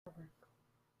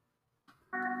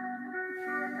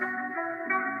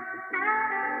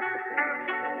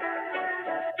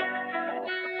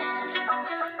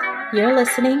You're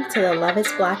listening to the Love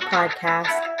is Black podcast,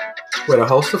 where the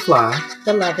hosts are fly,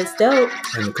 the love is dope,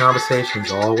 and the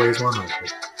conversation's always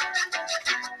 100.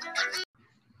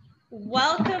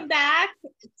 Welcome back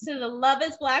to the Love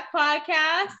is Black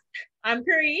podcast. I'm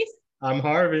Carice. I'm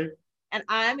Harvey. And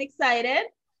I'm excited.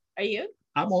 Are you?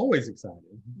 I'm always excited.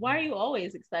 Why are you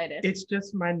always excited? It's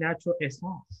just my natural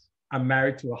essence. I'm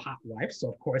married to a hot wife, so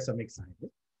of course I'm excited.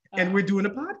 And we're doing a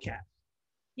podcast.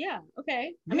 Yeah,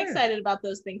 okay. I'm excited about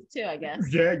those things too, I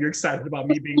guess. Yeah, you're excited about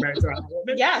me being married to a hot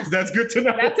woman? Yes. That's good to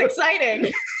know. That's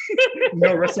exciting.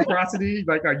 No reciprocity?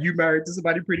 Like, are you married to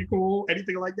somebody pretty cool?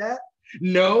 Anything like that?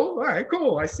 No? All right,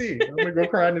 cool. I see. I'm going to go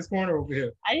cry in this corner over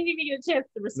here. I didn't even get a chance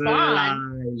to respond. Lies.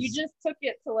 You just took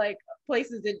it to like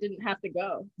places it didn't have to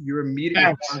go. Your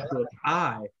immediate response was,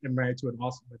 I am married to an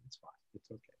awesome, but it's fine. It's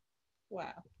okay.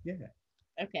 Wow. Yeah.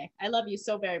 Okay. I love you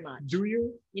so very much. Do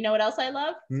you? You know what else I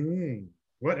love?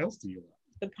 What else do you love?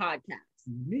 The podcast.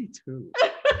 Me too.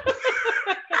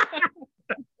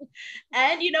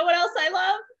 And you know what else I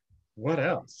love? What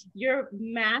else? Your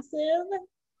massive,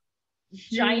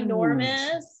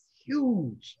 ginormous,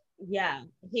 huge,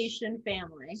 Haitian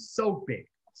family. So big,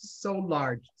 so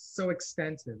large, so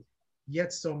extensive,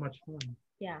 yet so much fun.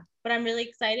 Yeah, but I'm really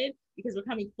excited because we're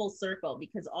coming full circle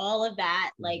because all of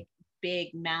that, like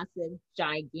big, massive,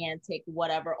 gigantic,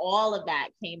 whatever, all of that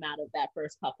came out of that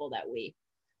first couple that we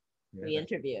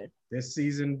interviewed. This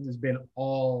season has been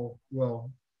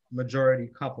majority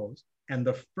couples. And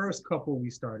the first couple we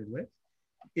started with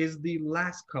is the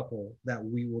last couple that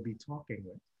we will be talking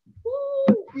with.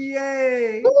 Woo!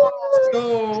 Yay! Woo!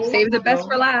 So, save the best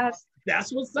for last.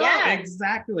 That's what's up. Yes.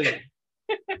 Exactly.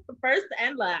 First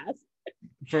and last.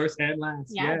 First and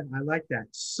last. Yeah, I like that.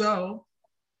 So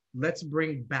let's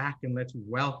bring back and let's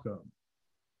welcome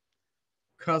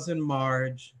Cousin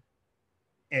Marge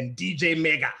and DJ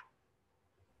Mega.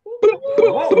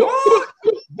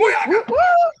 Booyaka!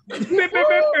 That's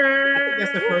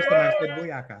the first time I said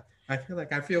booyaka. I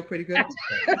feel pretty good.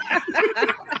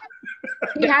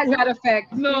 He has that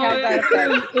effect. No, I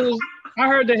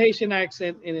heard the Haitian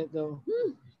accent in it though.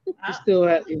 It's still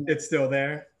It's still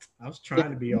there. I was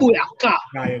trying to be booyaka.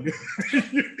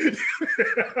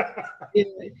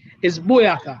 It's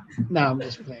booyaka. No, I'm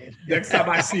just playing. Next time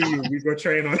I see you, we go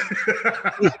train on.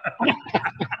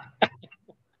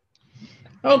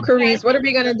 Oh, Carice, what are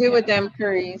we going to do with them,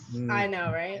 Carice? I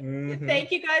know, right? Mm-hmm.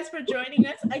 Thank you guys for joining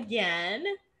us again.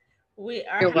 We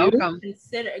are You're welcome.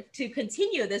 To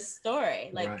continue this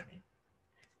story.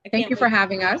 Thank you for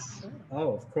having us.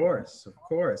 Oh, of course.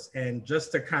 And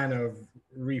just to kind of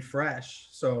refresh,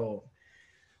 so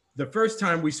the first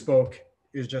time we spoke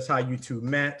is just how you two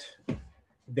met.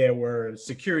 There were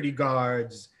security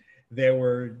guards. There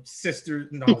were sisters.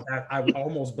 No, I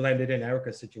almost blended in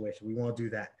Erica's situation. We won't do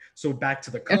that. So back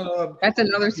to the club. That's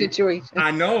another situation. I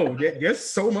know. There's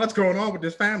so much going on with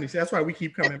this family. So that's why we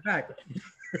keep coming back.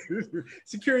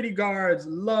 Security guards,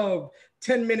 love,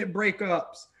 10-minute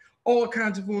breakups, all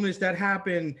kinds of foolish that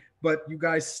happen. But you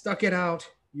guys stuck it out.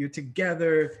 You're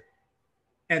together.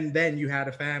 And then you had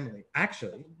a family.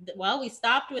 Actually. Well, we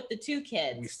stopped with the two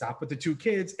kids.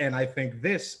 And I think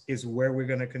this is where we're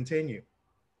going to continue.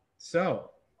 So,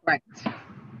 right.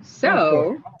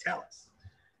 So, tell us.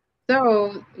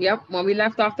 So, when we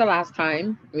left off the last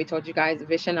time, we told you guys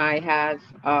Vish and I have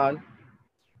a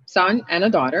son and a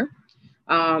daughter.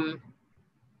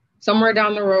 Somewhere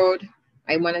down the road,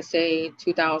 I want to say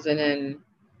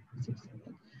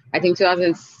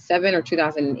 2007 or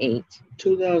 2008.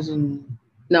 2000.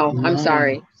 No, I'm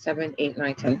sorry. 7, 8,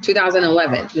 9, 10.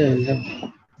 2011.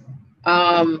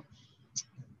 Yeah.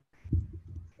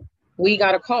 We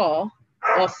got a call,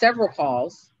 several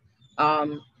calls,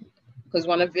 because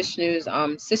one of Vishnu's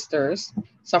sisters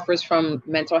suffers from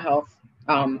mental health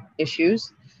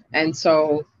issues. And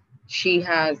so she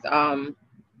has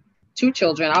 2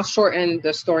 children. I'll shorten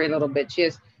the story a little bit. She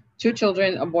has 2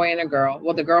 children, a boy and a girl.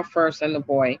 Well, the girl first and the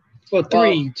boy. Well,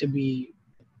 3 to be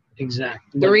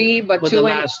exact. 3, but the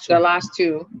last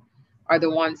 2 are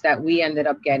the ones that we ended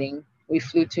up getting. We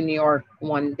flew to New York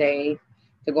one day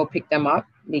to go pick them up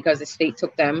because the state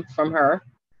took them from her.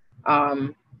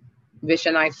 Vish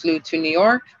and I flew to New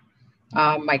York.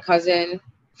 My cousin,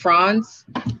 Franz,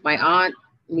 my aunt,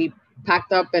 we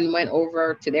packed up and went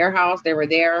over to their house. They were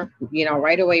there,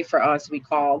 right away for us. We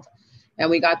called and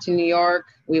we got to New York.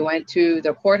 We went to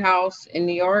the courthouse in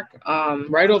New York.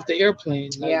 Right off the airplane.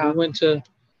 We went to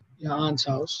your aunt's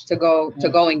house to go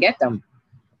and get them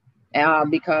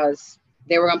because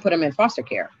they were going to put them in foster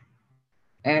care.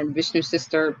 And Vishnu's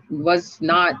sister was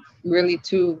not really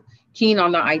too keen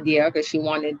on the idea because she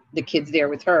wanted the kids there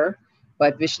with her.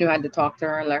 But Vishnu had to talk to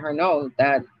her and let her know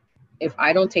that if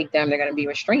I don't take them, they're going to be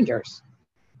with strangers.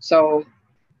 So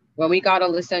when we got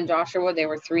Alyssa and Joshua, they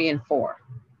were 3 and 4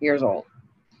 years old.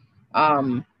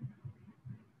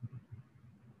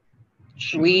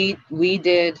 We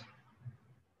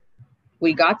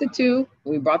got the 2,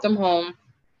 we brought them home,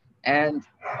 and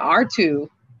our 2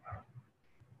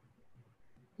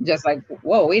 just like,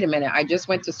 whoa, wait a minute, I just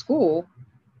went to school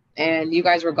and you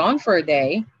guys were gone for a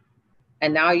day,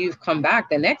 and now you've come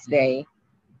back the next day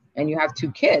and you have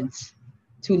 2 kids,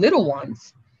 2 little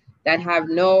ones that have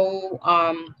no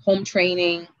home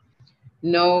training,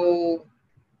 no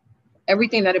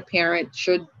everything that a parent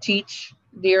should teach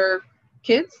their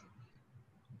kids,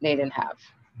 they didn't have.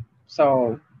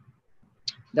 So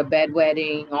the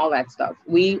bedwetting, all that stuff,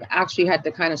 we actually had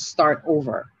to kind of start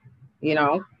over, you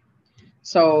know?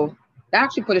 So that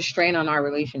actually put a strain on our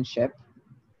relationship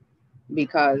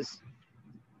because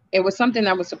it was something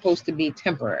that was supposed to be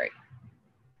temporary.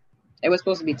 It was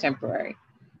supposed to be temporary,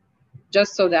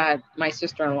 just so that my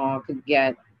sister-in-law could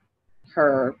get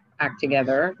her act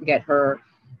together, get her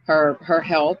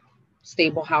help,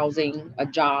 stable housing, a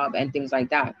job, and things like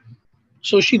that.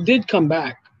 So she did come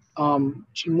back.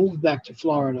 She moved back to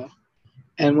Florida,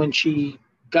 and when she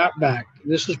got back,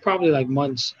 this was probably like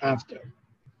months after.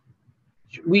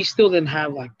 We still didn't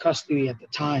have like custody at the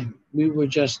time. We were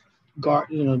just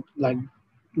guardian.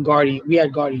 We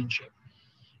had guardianship,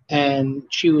 and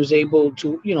she was able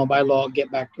to, by law,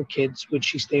 get back her kids, which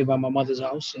she stayed by my mother's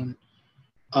house, and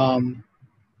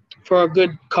for a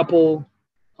good couple,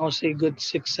 I would say good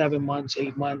 6, 7 months,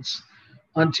 8 months,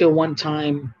 until one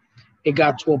time it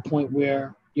got to a point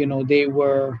where,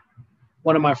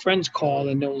 one of my friends called,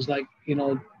 and it was like,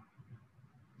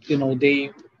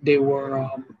 they were,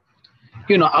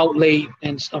 out late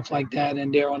and stuff like that,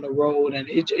 and they're on the road, and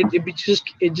it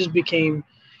just became,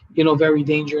 very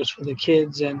dangerous for the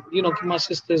kids. And, my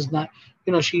sister's not,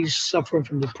 she's suffering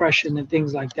from depression and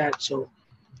things like that. So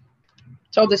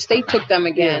the state took them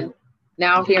again. Yeah.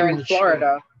 Now here in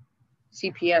Florida,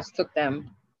 CPS took them.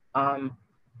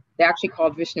 They actually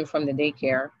called Vishnu from the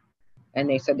daycare, and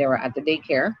they said they were at the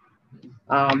daycare.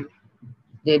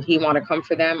 Did he want to come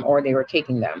for them, or they were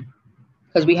taking them?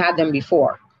 Because we had them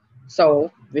before.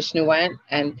 So Vishnu went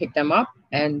and picked them up,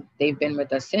 and they've been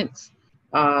with us since.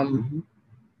 Like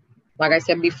I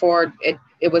said before,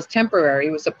 it was temporary.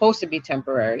 It was supposed to be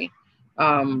temporary.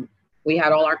 We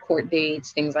had all our court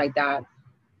dates, things like that.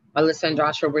 Alyssa and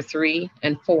Joshua were 3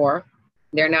 and 4.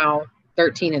 They're now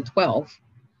 13 and 12.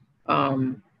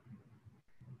 And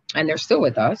they're still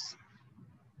with us.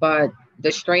 But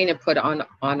the strain it put on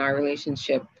our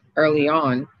relationship early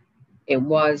on, it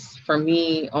was, for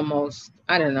me, almost,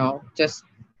 I don't know, just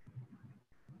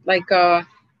like, I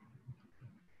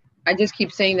just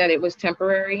keep saying that it was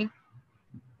temporary.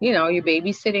 You're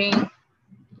babysitting,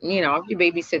 if you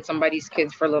babysit somebody's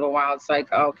kids for a little while, it's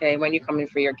like, okay, when you come in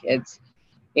for your kids,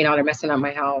 they're messing up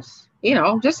my house,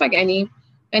 just like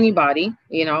anybody,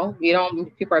 people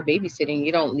are babysitting,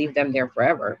 you don't leave them there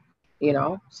forever,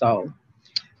 so,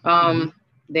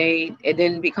 it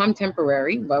didn't become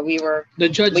temporary, but the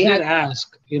judge did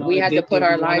ask, we had to put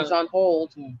our lives on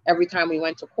hold. Every time we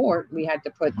went to court, we had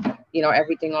to put,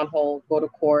 everything on hold, go to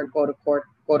court,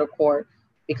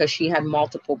 because she had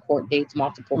multiple court dates.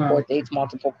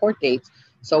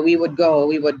 So we would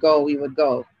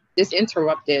go. This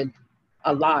interrupted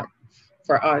a lot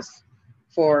for us.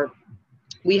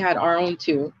 We had our own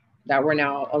 2 that were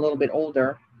now a little bit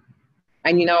older.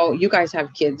 And, you guys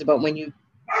have kids, but when you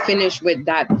finish with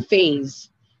that phase,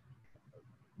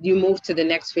 you move to the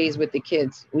next phase with the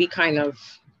kids. We kind of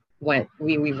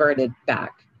we reverted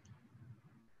back.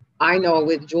 I know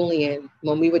with Julian,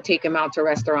 when we would take him out to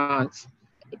restaurants,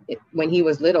 when he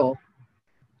was little,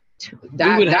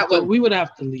 we would have to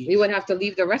leave. We would have to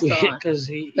leave the restaurant because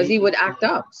he would act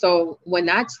up. So when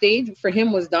that stage for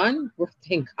him was done,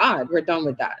 thank God we're done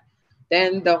with that.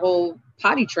 Then the whole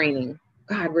potty training,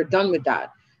 God, we're done with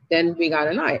that. Then we got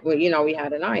Anaya. Well, we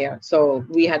had Anaya, so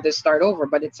we had to start over.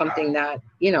 But it's something that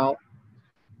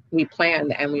we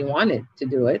planned and we wanted to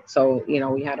do it. So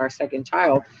we had our second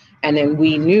child, and then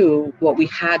we knew what we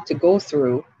had to go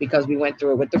through because we went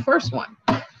through it with the first one.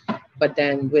 But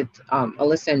then with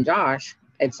Alyssa and Josh,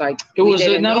 it's like it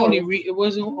wasn't only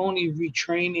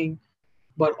retraining,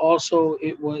 but also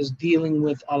it was dealing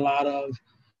with a lot of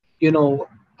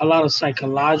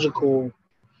psychological.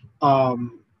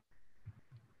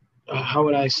 How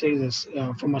would I say this?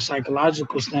 From a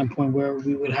psychological standpoint, where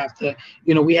we would have to,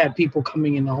 we had people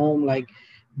coming in the home like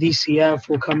DCF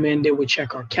will come in. They would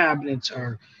check our cabinets,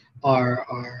 our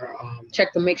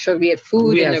check to make sure we had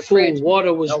food we in had the food, fridge.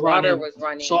 water was The running. water was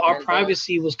running. So our and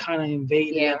privacy was kind of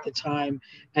invaded Yeah. at the time.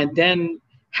 And then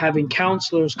having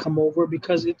counselors come over,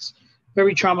 because it's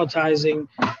very traumatizing,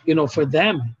 for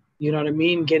them, you know what I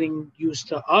mean? Getting used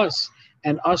to us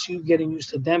and us you getting used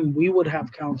to them. We would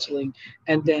have counseling,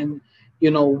 and then,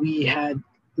 we had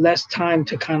less time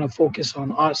to kind of focus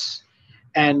on us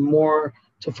and more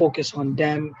to focus on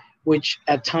them, which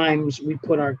at times we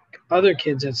put our other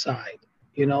kids aside,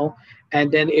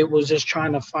 and then it was just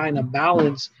trying to find a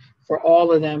balance for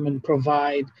all of them and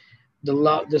provide the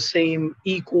love, the same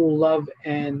equal love,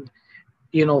 and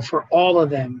for all of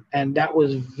them. And that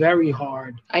was very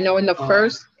hard. I know in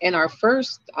our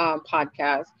first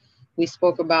podcast, we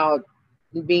spoke about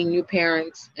being new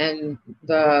parents and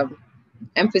the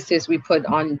emphasis we put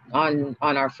on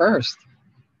our first.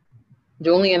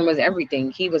 Julian was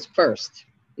everything. He was first,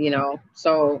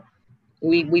 so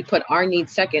we put our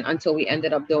needs second until we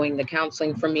ended up doing the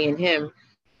counseling for me and him.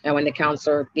 And when the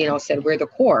counselor, said we're the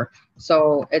core.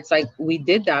 So it's like we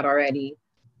did that already.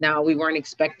 Now we weren't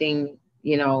expecting,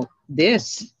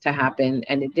 this to happen,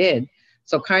 and it did.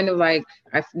 So kind of like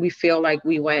we feel like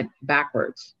we went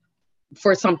backwards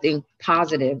for something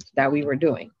positive that we were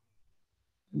doing.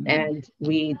 And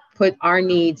we put our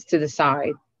needs to the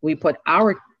side. We put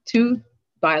our 2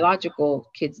 biological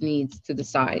kids' needs to the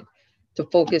side to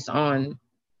focus on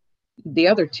the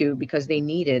other 2 because they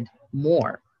needed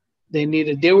more.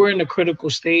 They were in a critical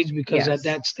stage because Yes. at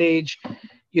that stage,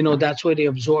 that's where they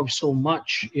absorb so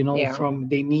much, Yeah. from,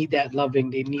 they need that loving,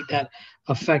 they need that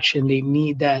affection, they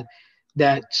need that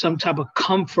some type of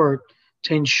comfort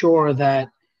to ensure that,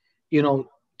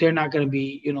 they're not going to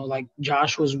be, like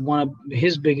Josh was, one of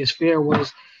his biggest fear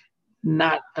was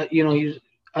not, he was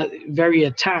very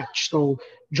attached. So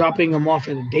dropping him off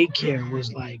at a daycare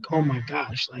was like, oh my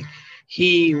gosh, like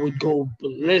he would go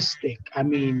ballistic. I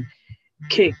mean,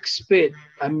 kick, spit.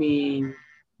 I mean,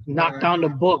 knock down the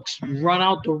books, run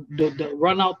out the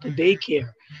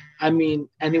daycare. I mean,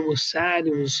 and it was sad.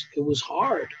 It was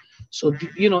hard. So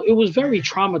it was very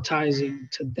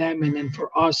traumatizing to them. And then for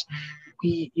us,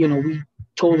 we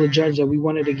told the judge that we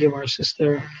wanted to give our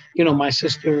sister, my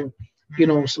sister,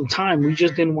 some time. We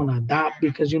just didn't want to adopt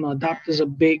because adopt is a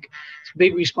big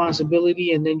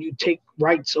responsibility, and then you take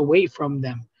rights away from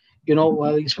them. Well,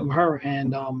 at least from her,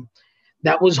 and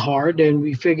that was hard. And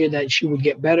we figured that she would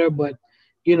get better, but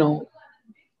it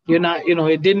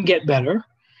didn't get better.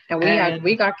 And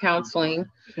we got counseling,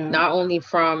 not only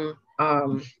from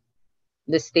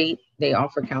the state. They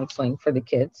offer counseling for the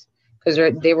kids because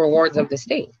they were wards of the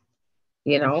state,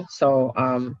 so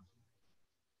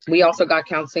we also got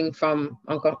counseling from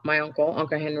my uncle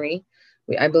Henry.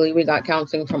 I believe we got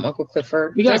counseling from Uncle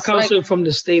Clifford. We got counseling from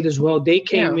the state as well. They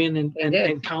came in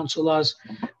and counseled us,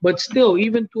 but still,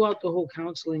 even throughout the whole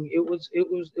counseling, it was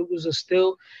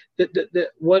still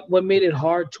what made it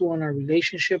hard too on our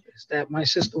relationship is that my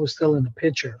sister was still in the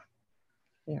picture.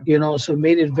 Yeah. So it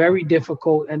made it very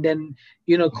difficult, and then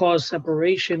caused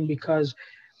separation because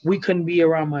we couldn't be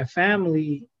around my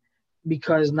family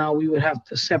because now we would have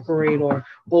to separate, or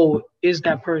is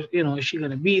that person, is she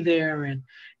going to be there? And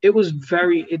it was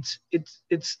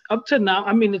it's up to now.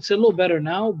 I mean, it's a little better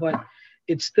now, but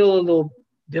it's still a little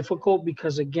difficult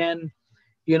because again,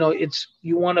 we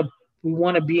want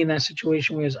to be in that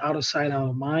situation where it's out of sight, out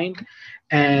of mind.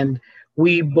 And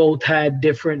we both had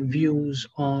different views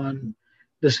on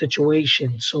the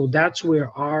situation. So that's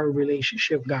where our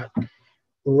relationship got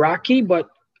rocky. But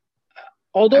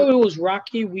although it was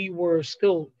rocky, we were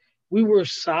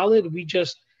solid.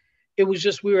 It was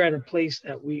just we were at a place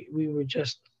that we were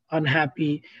just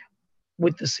unhappy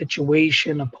with the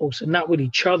situation, opposed to not with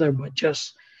each other, but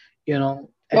just, Well,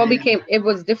 it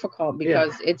was difficult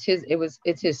because it's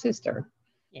his sister.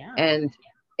 Yeah. And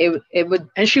it would.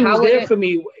 And she was there for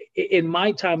me in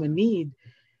my time of need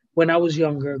when I was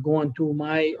younger, going through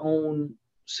my own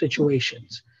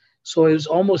situations. So it was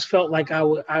almost felt like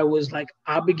I was like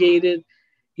obligated,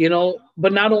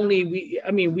 but not only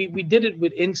we did it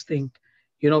with instinct,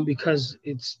 because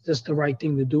it's just the right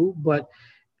thing to do. But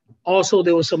also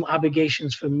there was some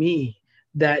obligations for me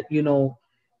that,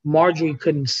 Marjorie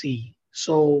couldn't see.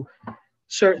 So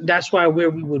that's why we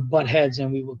would butt heads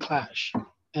and we would clash,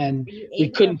 and we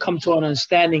couldn't come to an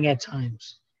understanding at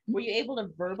times. Were you able to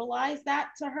verbalize that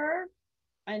to her?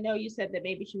 I know you said that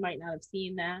maybe she might not have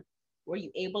seen that. Were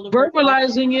you able to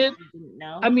verbalizing it?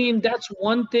 No. I mean, that's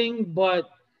one thing, but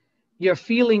your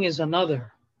feeling is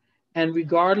another. And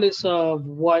regardless of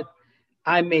what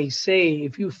I may say,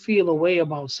 if you feel a way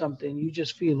about something, you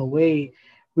just feel a way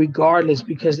regardless,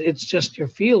 because it's just your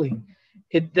feeling.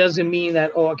 it doesn't mean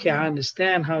that, oh, okay, I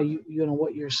understand how you know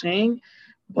what you're saying,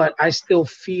 but I still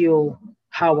feel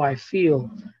how I feel.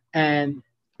 And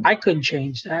I couldn't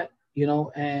change that, you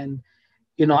know, and,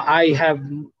 you know, I have,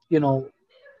 you know,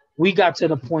 we got to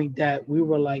the point that we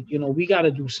were like, you know, we got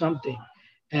to do something.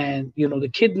 And, you know, the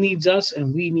kid needs us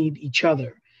and we need each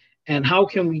other. And how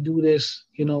can we do this?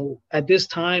 You know, at this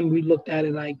time, we looked at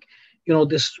it like, you know,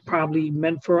 this is probably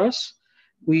meant for us.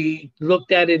 We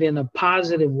looked at it in a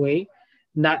positive way,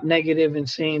 not negative, and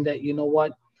saying that, you know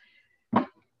what,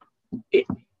 it,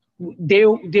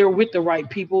 they're with the right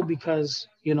people, because,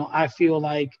 you know, I feel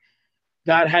like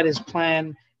God had his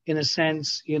plan in a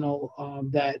sense, you know,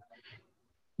 that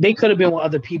they could have been with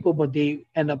other people, but they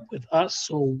end up with us.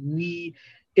 So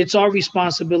it's our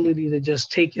responsibility to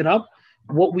just take it up.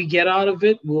 What we get out of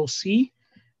it, we'll see.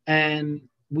 And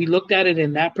we looked at it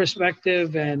in that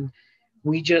perspective, and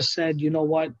we just said, you know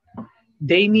what,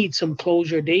 they need some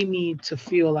closure. They need to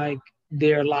feel like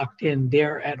they're locked in,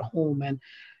 they're at home. And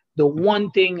the one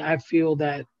thing I feel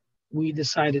that we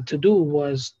decided to do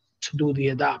was to do the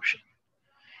adoption.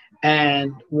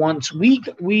 And once we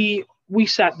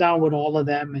sat down with all of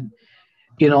them, and,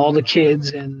 you know, all the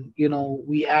kids, and, you know,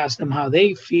 we asked them how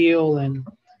they feel, and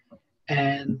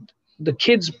the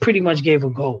kids pretty much gave a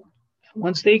go.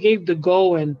 Once they gave the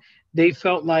go and they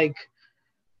felt like,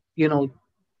 you know,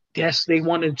 yes, they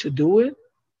wanted to do it,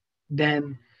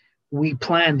 then we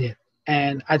planned it.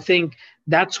 And I think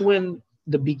that's when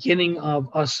the beginning of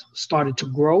us started to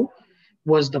grow,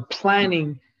 was the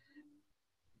planning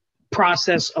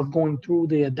process of going through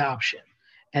the adoption.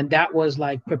 And that was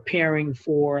like preparing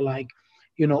for, like,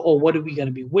 you know, oh, what are we going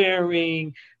to be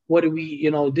wearing? What do we,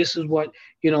 you know, this is what,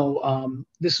 you know,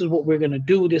 this is what we're going to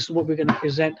do. This is what we're going to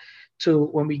present to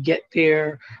when we get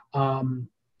there.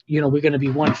 You know, we're going to be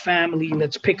one family.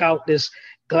 Let's pick out this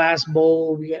glass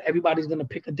bowl. Everybody's going to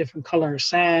pick a different color of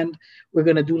sand. We're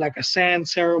going to do like a sand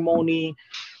ceremony.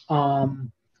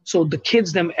 So the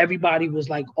kids, everybody was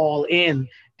like all in,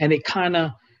 and it kind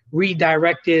of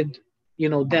redirected, you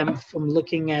know, them from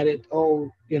looking at it,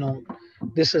 oh, you know,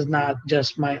 this is not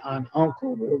just my aunt,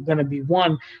 uncle, we're going to be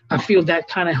one. I feel that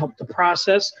kind of helped the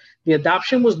process. The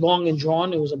adoption was long and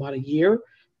drawn. It was about a year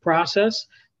process,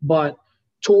 but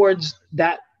towards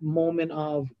that moment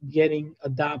of getting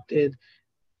adopted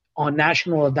on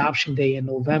National Adoption Day in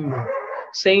November,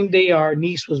 same day our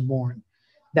niece was born,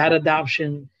 that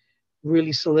adoption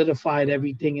really solidified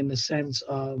everything in the sense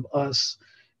of us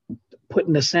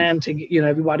putting the sand to, you know,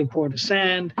 everybody poured the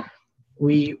sand.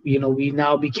 We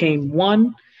now became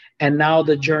one. And now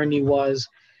the journey was,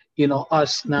 you know,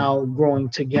 us now growing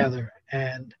together.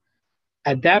 And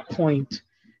at that point,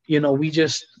 you know, we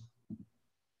just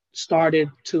started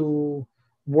to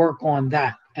work on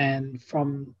that. And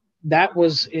from that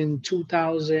was in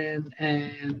 2000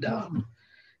 and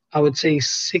I would say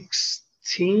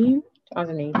 16,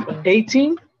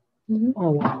 2018. Mm-hmm.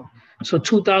 Oh, wow. So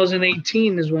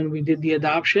 2018 is when we did the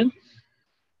adoption.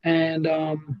 And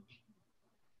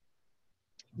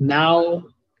now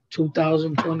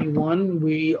 2021,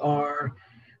 we are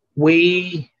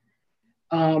way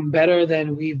better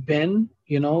than we've been.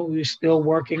 You know, we're still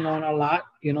working on a lot.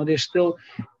 You know, there's still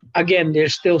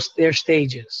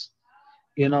stages,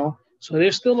 you know. So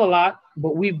there's still a lot,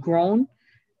 but we've grown.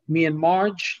 Me and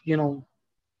Marge, you know,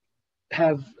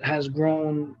 has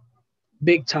grown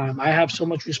big time. I have so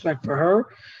much respect for her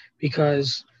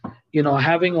because, you know,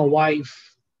 having a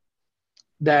wife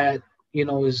that, you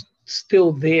know, is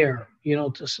still there, you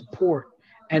know, to support.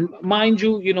 And mind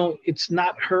you, you know, it's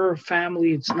not her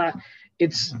family.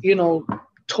 It's, you know,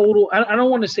 total, I don't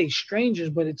want to say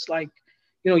strangers, but it's like,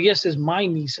 you know, yes, it's my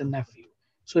niece and nephew.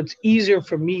 So it's easier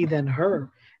for me than her.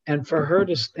 And for her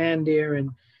to stand there and,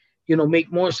 you know,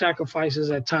 make more sacrifices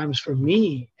at times for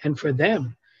me and for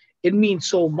them, it means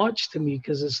so much to me,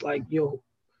 because it's like, yo,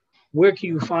 where can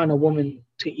you find a woman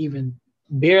to even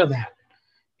bear that?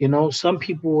 You know, some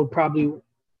people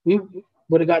we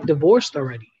would have got divorced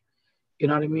already, you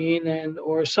know what I mean? And,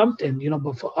 or something, you know,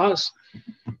 but for us,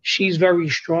 she's very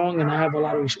strong and I have a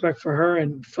lot of respect for her.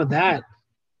 And for that,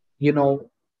 you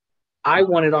know, I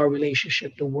wanted our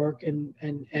relationship to work and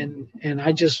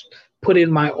I just put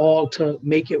in my all to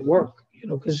make it work, you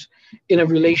know, because in a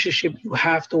relationship, you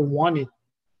have to want it.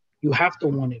 You have to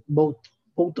want it.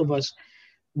 Both of us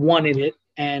wanted it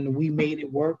and we made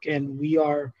it work. And we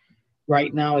are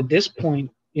right now at this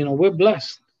point, you know, we're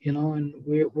blessed, you know, and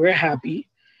we're happy,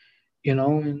 you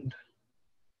know, and,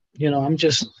 you know, I'm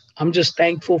just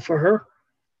thankful for her.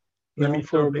 Let me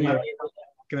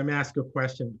ask you a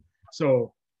question.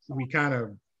 So we kind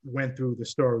of went through the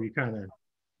story.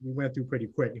 We went through pretty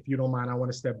quick. If you don't mind, I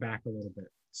want to step back a little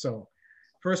bit. So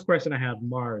First question I have,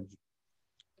 Marge.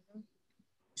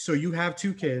 So you have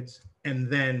 2 kids, and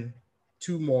then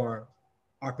 2 more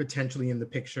are potentially in the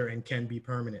picture and can be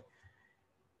permanent.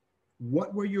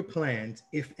 What were your plans,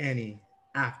 if any,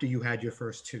 after you had your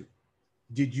first 2?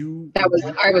 Did you?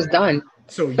 I was done.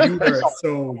 So you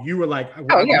were like,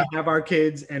 Oh, we yeah. have our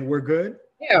kids and we're good?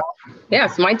 Yeah.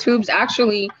 Yes, my tubes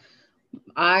actually,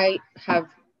 I have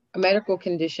a medical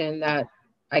condition that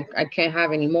I can't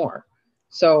have anymore.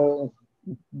 So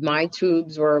my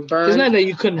tubes were burned. It's not that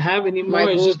you couldn't have any more,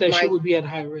 it's just that she my- would be at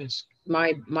high risk.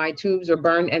 My tubes are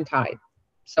burned and tied.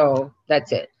 So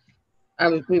that's it.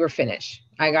 We were finished.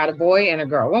 I got a boy and a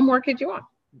girl. What more could you want?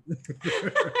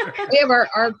 We have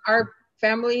our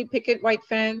family picket white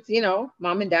fence, you know,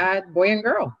 mom and dad, boy and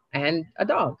girl, and a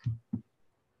dog.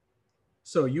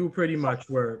 So you pretty much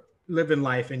were living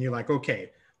life and you're like,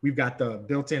 okay, we've got the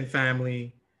built-in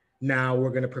family. Now we're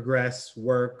going to progress,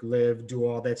 work, live, do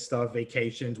all that stuff,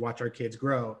 vacations, watch our kids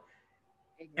grow.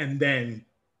 And then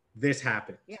this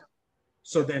happened. Yeah.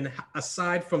 So then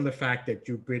aside from the fact that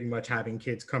you're pretty much having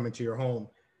kids come into your home,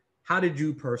 how did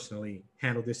you personally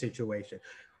handle this situation?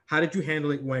 How did you handle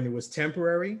it when it was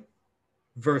temporary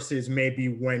versus maybe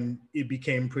when it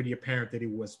became pretty apparent that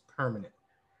it was permanent?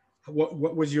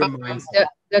 What was your mindset?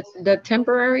 The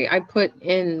temporary, I put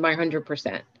in my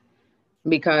 100%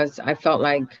 because I felt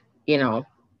like, you know,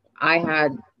 I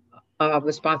had a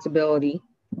responsibility,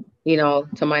 you know,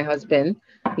 to my husband,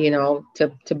 you know,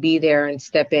 to be there and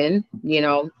step in, you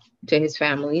know, to his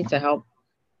family to help,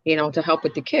 you know, to help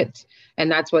with the kids.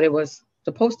 And that's what it was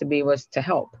supposed to be, was to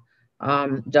help,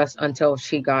 just until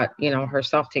she got, you know,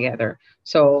 herself together.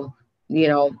 So, you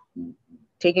know,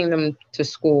 taking them to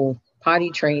school,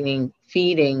 potty training,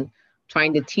 feeding,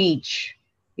 trying to teach,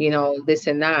 you know, this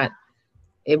and that.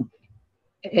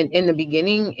 In the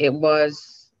beginning, it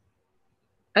was,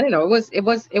 I don't know, it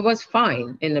was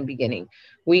fine in the beginning.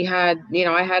 We had, you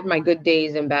know, I had my good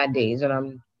days and bad days, and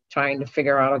I'm trying to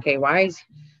figure out, okay, why is,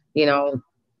 you know,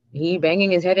 he banging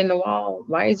his head in the wall?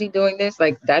 Why is he doing this?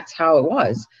 Like, that's how it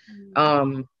was.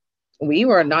 We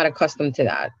were not accustomed to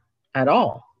that at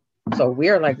all. So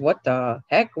we're like, what the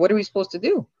heck? What are we supposed to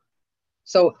do?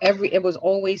 So it was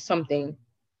always something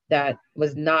that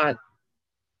was not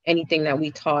anything that we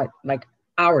taught like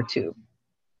our two.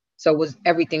 So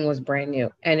everything was brand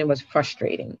new, and it was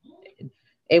frustrating.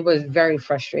 It was very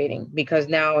frustrating because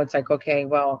now it's like, okay,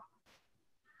 well,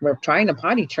 we're trying to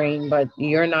potty train, but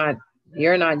you're not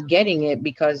getting it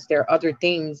because there are other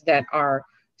things that are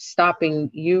stopping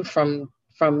you from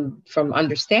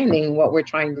understanding what we're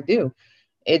trying to do.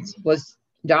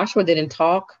 Joshua didn't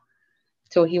talk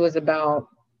till he was about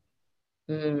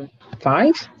 5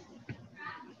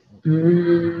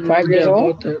 years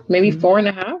old, maybe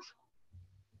 4.5.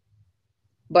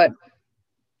 But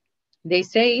they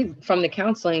say from the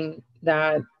counseling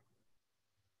that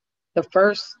the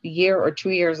first year or 2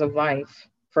 years of life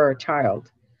for a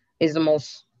child is the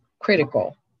most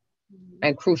critical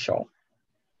and crucial.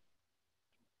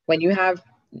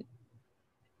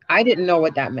 I didn't know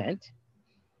what that meant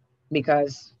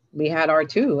because we had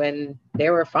R2 and they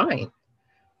were fine.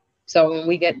 So when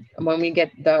we get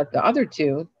the other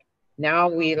two, now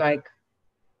the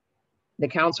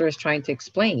counselor is trying to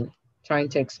explain,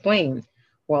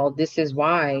 well, this is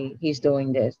why he's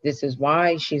doing this. This is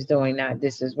why she's doing that.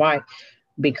 This is why,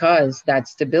 because that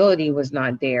stability was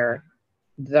not there.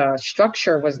 The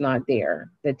structure was not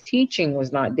there. The teaching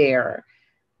was not there.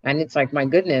 And it's like, my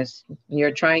goodness,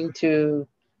 you're trying to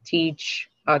teach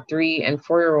a 3 and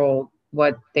 4-year-old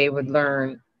what they would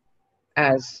learn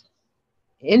as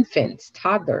infants,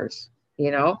 toddlers,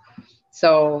 you know?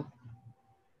 So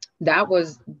that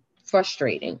was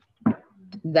frustrating.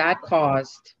 That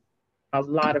caused a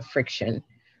lot of friction,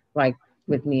 like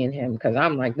with me and him, because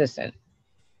I'm like, listen,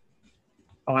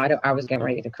 I was getting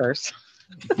ready to curse.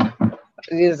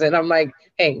 Listen, I'm like,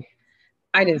 hey,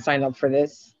 I didn't sign up for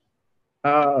this.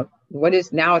 Now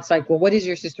it's like, well, what is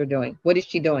your sister doing? What is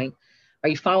she doing? Are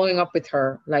you following up with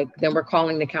her? Like, then we're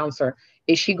calling the counselor.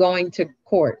 Is she going to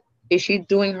court? Is she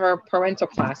doing her parental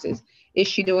classes? Is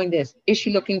she doing this? Is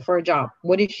she looking for a job?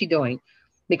 What is she doing?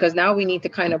 Because now we need to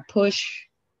kind of push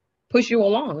you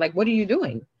along. Like, what are you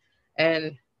doing?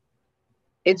 And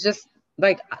it's just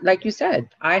like you said,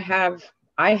 I had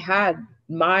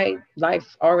my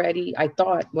life already, I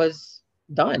thought was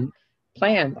done,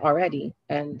 planned already.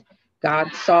 And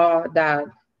God saw that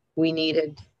we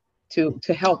needed to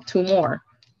help 2 more.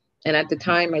 And at the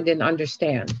time I didn't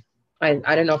understand. I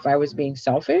don't know if I was being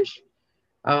selfish,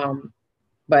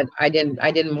 but I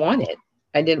didn't want it.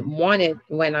 I didn't want it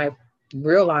when I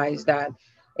realized that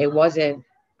it wasn't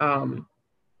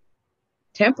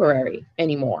temporary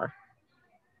anymore.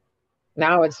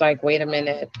 Now it's like, wait a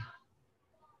minute,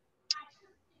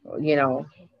 you know,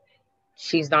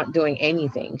 she's not doing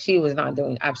anything. She was not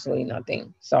doing absolutely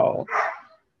nothing. So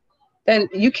then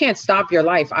you can't stop your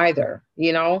life either,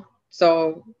 you know?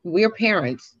 So we're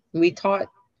parents. We taught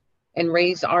and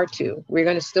raised our two. We're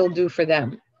going to still do for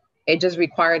them. It just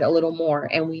required a little more,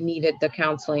 and we needed the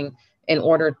counseling in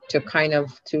order to kind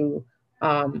of to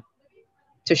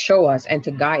show us and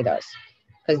to guide us,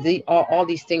 because all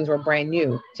these things were brand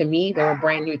new to me. They were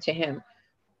brand new to him.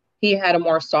 He had a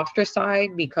more softer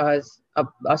side, because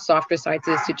a softer side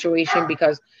to the situation,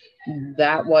 because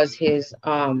that was his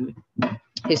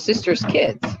sister's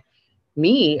kids.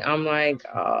 Me, I'm like,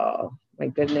 oh my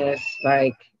goodness,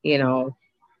 like, you know,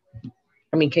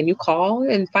 I mean, can you call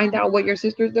and find out what your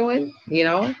sister's doing? You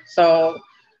know, so,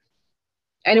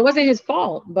 and it wasn't his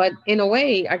fault, but in a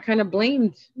way, I kind of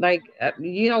blamed, like,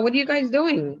 you know, what are you guys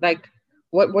doing? Like,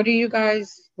 what are you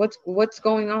guys? What's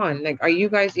going on? Like, are you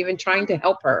guys even trying to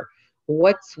help her?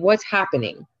 What's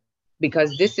happening?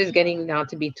 Because this is getting now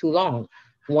to be too long.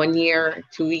 1 year,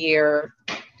 2 year,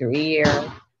 3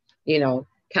 year, you know,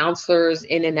 counselors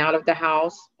in and out of the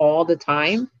house all the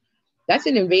time. That's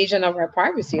an invasion of our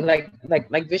privacy. Like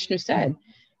Vishnu said,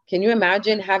 can you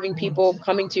imagine having people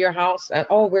coming to your house and,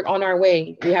 oh, we're on our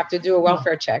way, we have to do a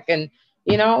welfare check? And,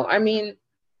 you know, I mean,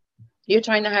 you're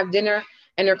trying to have dinner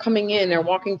and they're coming in, they're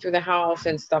walking through the house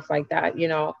and stuff like that, you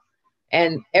know,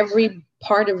 and every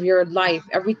part of your life,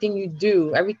 everything you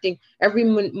do, every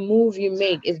move you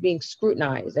make is being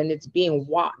scrutinized and it's being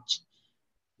watched.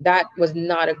 That was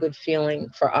not a good feeling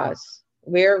for us.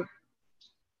 We are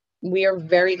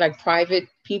very like private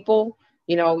people,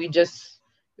 you know,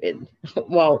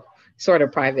 well, sort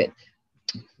of private.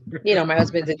 You know, my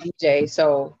husband's a DJ,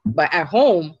 so, but at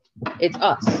home, it's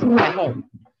us at home.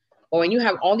 But when you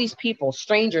have all these people,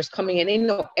 strangers coming in, they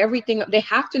know everything. They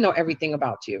have to know everything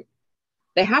about you.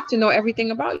 They have to know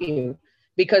everything about you,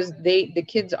 because the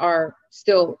kids are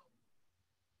still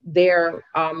their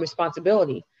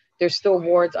responsibility. They're still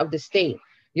wards of the state.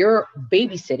 You're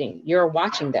babysitting, you're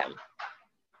watching them,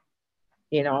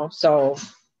 you know? So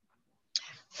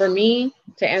for me,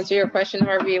 to answer your question,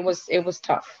 Harvey, it was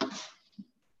tough.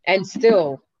 And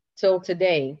still, till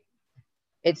today,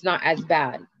 it's not as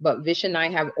bad, but Vish and I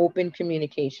have open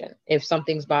communication. If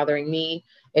something's bothering me,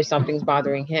 if something's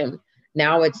bothering him,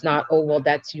 now it's not, oh, well,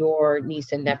 that's your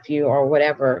niece and nephew or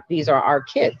whatever. These are our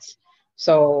kids.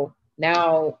 So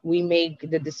now we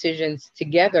make the decisions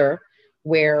together,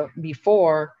 where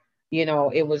before, you know,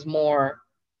 it was more,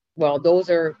 well, those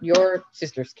are your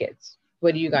sister's kids.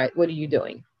 What are you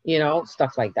doing? You know,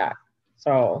 stuff like that.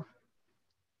 So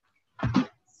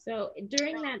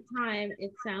during that time,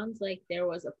 it sounds like there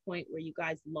was a point where you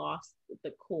guys lost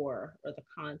the core, or the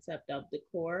concept of the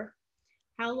core.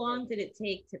 How long did it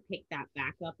take to pick that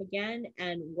back up again?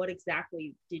 And what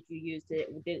exactly did you use? Did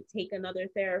it take another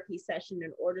therapy session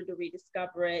in order to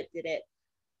rediscover it?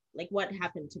 What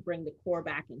happened to bring the core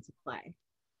back into play?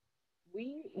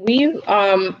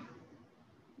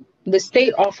 The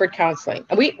state offered counseling.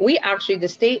 The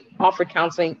state offered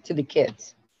counseling to the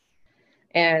kids.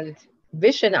 And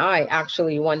Vish and I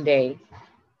actually one day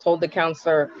told the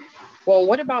counselor, well,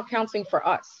 what about counseling for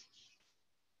us?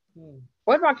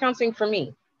 What about counseling for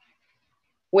me?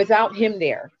 Without him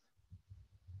there,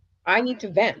 I need to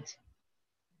vent.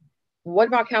 What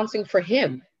about counseling for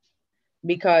him?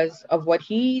 Because of what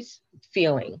he's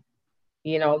feeling,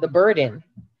 you know, the burden.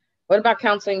 What about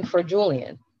counseling for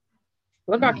Julian?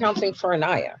 What about counseling for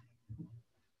Anaya?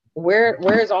 Where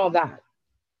is all that?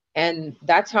 And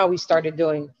that's how we started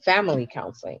doing family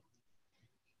counseling.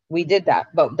 We did that,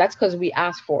 but that's because we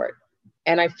asked for it.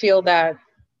 And I feel that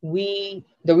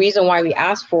the reason why we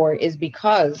asked for it is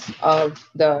because of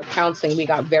the counseling we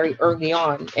got very early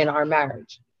on in our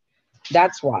marriage.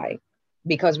 That's why,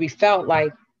 because we felt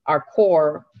like our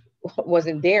core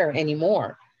wasn't there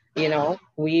anymore. You know,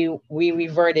 we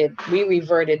reverted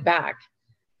back.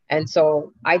 And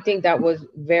so I think that was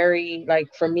very,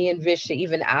 like, for me and Vish to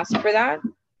even ask for that.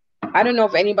 I don't know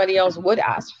if anybody else would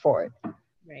ask for it.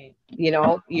 Right. You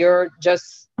know, you're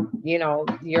just, you know,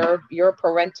 you're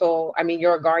parental. I mean,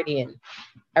 you're a guardian.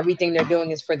 Everything they're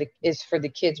doing is for the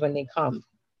kids when they come.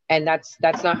 And that's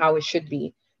not how it should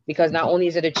be, because not only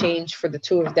is it a change for the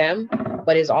two of them,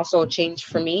 but it's also a change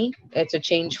for me. It's a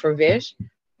change for Vish.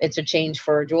 It's a change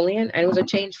for Julian. And it was a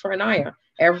change for Anaya.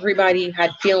 Everybody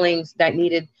had feelings that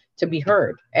needed to be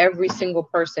heard. Every single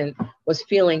person was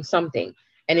feeling something,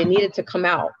 and it needed to come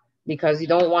out, because you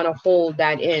don't want to hold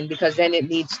that in, because then it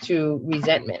leads to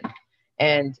resentment.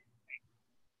 And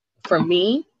for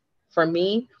me,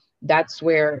 that's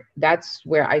where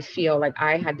I feel like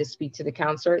I had to speak to the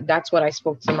counselor. That's what I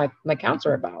spoke to my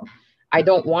counselor about. I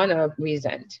don't want to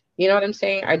resent. You know what I'm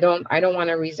saying? I don't want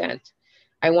to resent.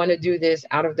 I want to do this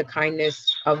out of the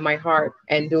kindness of my heart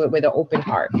and do it with an open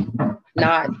heart.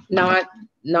 Not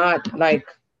like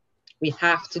we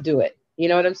have to do it. You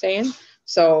know what I'm saying?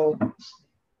 So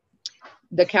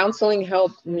the counseling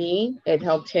helped me. It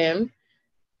helped him.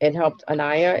 It helped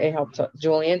Anaya. It helped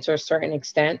Julian to a certain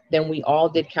extent. Then we all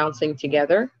did counseling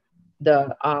together.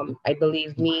 I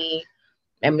believe me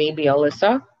and maybe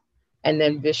Alyssa. And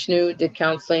then Vishnu did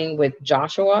counseling with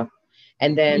Joshua.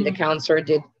 And then the counselor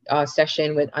did a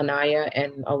session with Anaya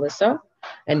and Alyssa.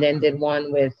 And then did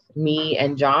one with me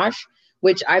and Josh,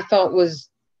 which I felt was,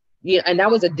 and that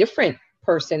was a different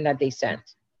person that they sent.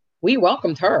 We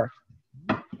welcomed her.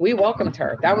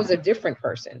 That was a different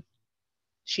person.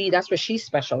 That's what she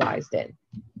specialized in.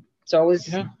 So it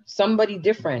was somebody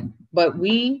different. But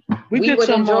we did would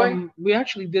some enjoy. We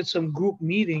actually did some group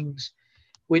meetings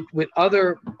with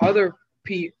other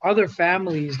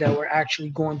families that were actually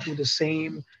going through the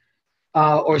same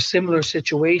or similar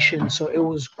situation. So it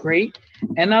was great.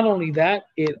 And not only that,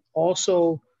 it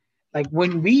also, like,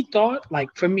 when we thought, like,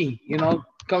 for me,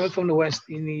 coming from the West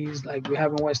Indies, like, we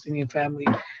have a West Indian family,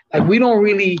 like, we don't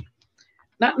really,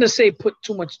 not to say put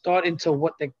too much thought into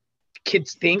what the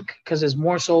kids think, because it's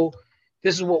more so,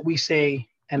 this is what we say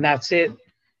and that's it,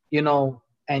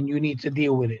 and you need to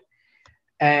deal with it.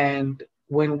 And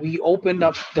when we opened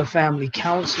up the family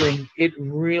counseling, it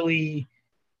really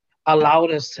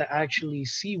allowed us to actually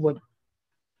see what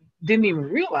didn't even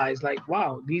realize, like,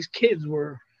 wow, these kids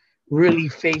were really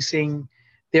facing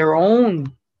their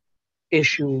own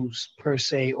issues per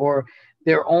se, or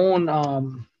their own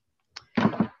problems,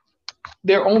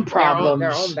 their own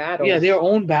battles. Yeah, their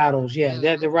own battles. Yeah,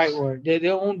 that's the right word. They're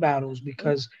their own battles,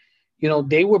 because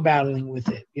they were battling with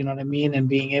it. You know what I mean? And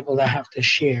being able to have to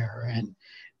share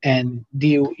and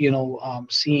deal.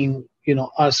 Seeing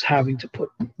us having to put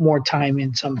more time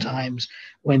in sometimes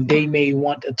when they may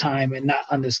want the time, and not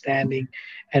understanding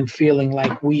and feeling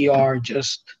like we are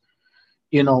just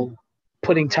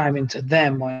putting time into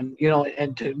them, and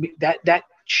and to that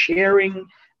sharing,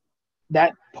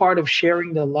 that part of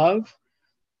sharing the love,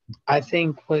 I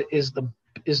think what is the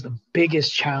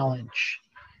biggest challenge,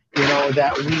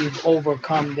 that we've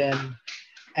overcome then,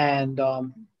 and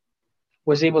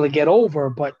was able to get over.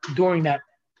 But during that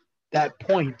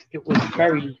point, it was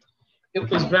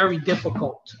very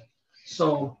difficult.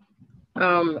 So,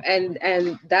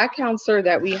 and that counselor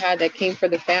that we had that came for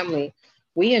the family,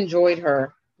 we enjoyed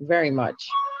her very much.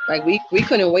 Like, we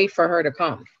couldn't wait for her to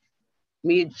come.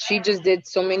 She just did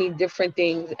so many different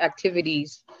things,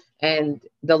 activities, and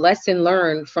the lesson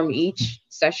learned from each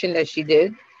session that she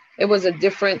did, it was a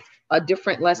different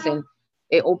lesson.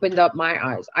 It opened up my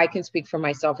eyes. I can speak for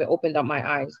myself. It opened up my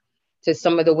eyes to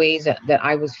some of the ways that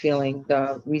I was feeling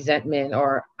the resentment,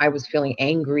 or I was feeling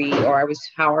angry, or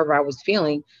however I was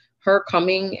feeling. Her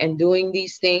coming and doing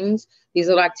these things, these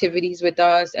little activities with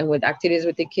us, and with activities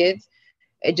with the kids,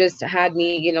 it just had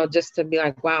me, just to be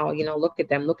like, wow, look at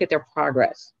them, look at their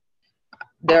progress.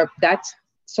 That's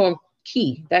so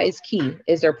key. That is key,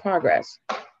 is their progress,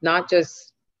 not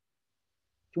just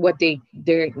what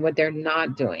they're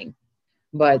not doing,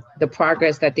 but the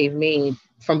progress that they've made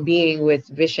from being with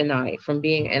Vish and I, from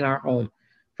being in our home,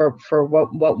 for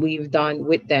what we've done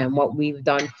with them, what we've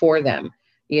done for them,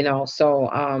 So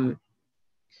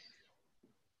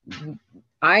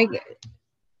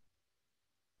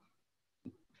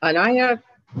Anaya,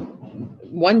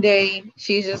 one day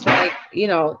she's just like,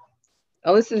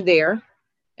 Alyssa's there,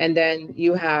 and then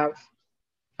you have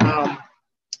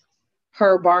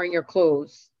her borrowing your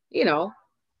clothes, your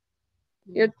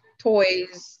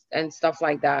toys and stuff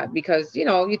like that, because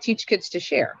you teach kids to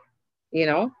share,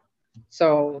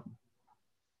 So,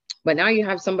 but now you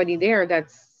have somebody there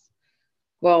that's,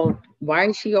 well, why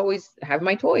does she always have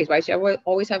my toys? Why does she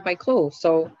always have my clothes?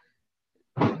 So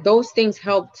those things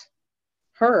helped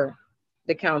her,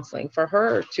 the counseling, for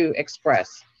her to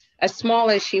express. As small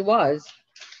as she was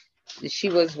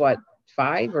what,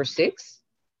 5 or 6?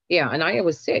 Yeah, Anaya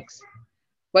was 6.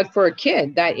 But for a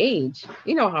kid that age,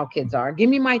 you know how kids are. Give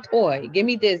me my toy. Give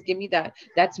me this. Give me that.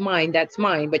 That's mine. That's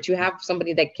mine. But you have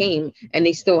somebody that came and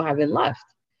they still haven't left.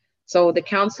 So the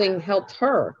counseling helped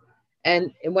her.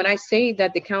 And when I say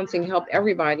that the counseling helped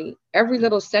everybody, every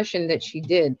little session that she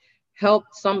did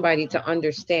helped somebody to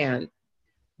understand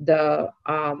the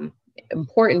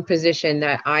important position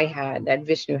that I had, that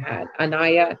Vishnu had,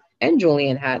 Anaya and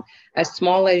Julian had. As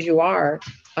small as you are,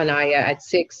 Anaya, at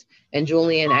 6, and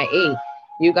Julian at 8,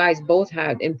 you guys both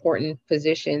had important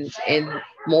positions in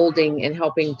molding and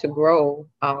helping to grow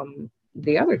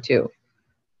the other two.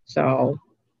 So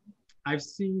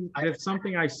there's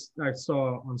something I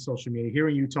saw on social media,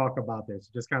 hearing you talk about this,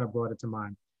 just kind of brought it to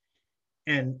mind.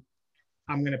 And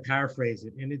I'm going to paraphrase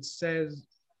it. And it says,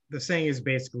 the saying is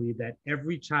basically that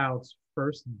every child's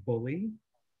first bully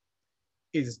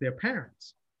is their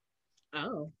parents.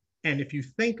 Oh. And if you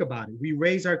think about it, we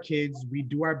raise our kids, we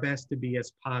do our best to be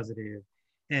as positive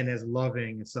and as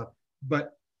loving and stuff.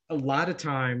 But a lot of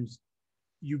times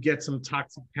you get some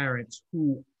toxic parents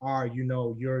who are, you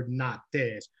know, you're not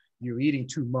this, you're eating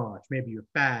too much, maybe you're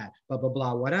fat, blah, blah,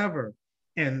 blah, whatever.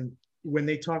 And when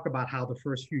they talk about how the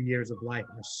first few years of life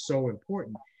are so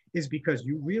important, is because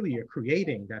you really are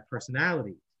creating that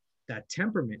personality, that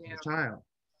temperament in a child.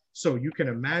 So you can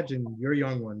imagine your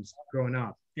young ones growing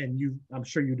up, and I'm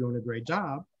sure you're doing a great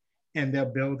job, and they're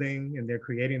building and they're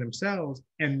creating themselves,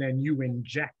 and then you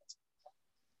inject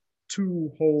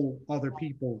two whole other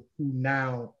people who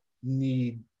now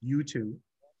need you two,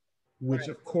 which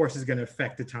of course is going to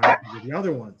affect the time of the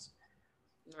other ones.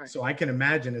 Right. So I can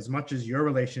imagine, as much as your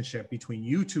relationship between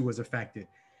you two was affected,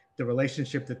 the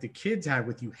relationship that the kids had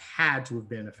with you had to have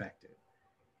been affected.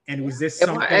 And was this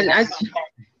something?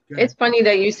 It's funny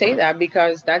that you say that,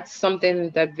 because that's something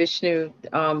that Vishnu,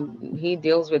 he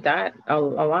deals with that a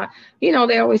lot. You know,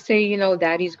 they always say, you know,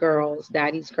 daddy's girls,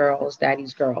 daddy's girls,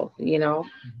 daddy's girls, you know,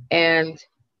 and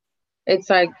it's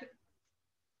like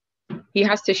he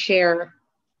has to share.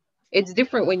 It's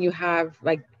different when you have,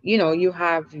 like, you know, you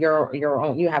have your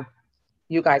own,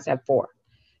 you guys have four,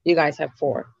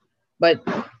 but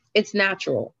it's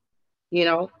natural, you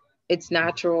know, it's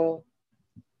natural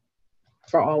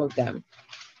for all of them.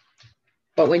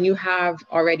 But when you have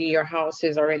already, your house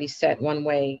is already set one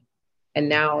way, and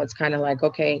now it's kind of like,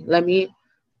 okay, let me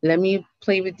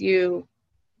play with you,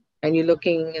 and you're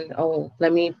looking, and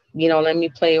let me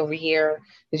play over here,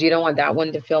 because you don't want that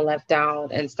one to feel left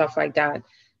out and stuff like that.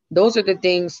 Those are the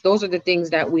things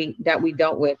that we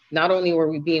dealt with. Not only were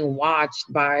we being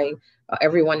watched by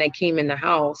everyone that came in the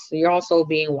house, you're also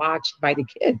being watched by the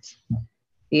kids,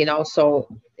 you know. So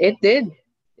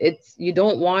you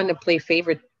don't want to play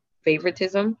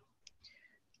favoritism,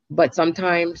 but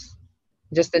sometimes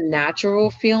just the natural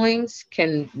feelings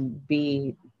can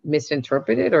be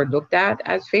misinterpreted or looked at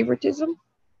as favoritism.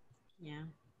 Yeah.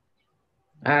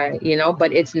 You know,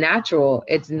 but it's natural.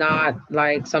 It's not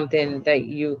like something that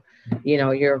you're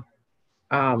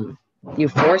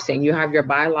forcing. You have your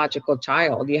biological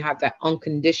child. You have that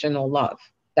unconditional love.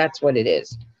 That's what it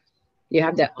is. You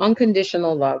have that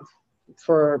unconditional love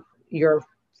for your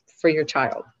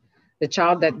child. The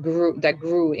child that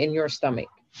grew in your stomach.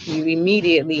 You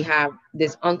immediately have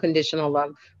this unconditional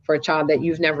love for a child that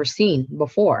you've never seen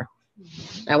before.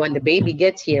 And when the baby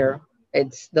gets here,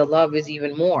 the love is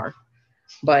even more.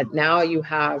 But now you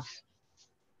have,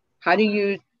 how do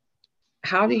you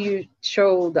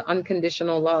show the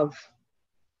unconditional love?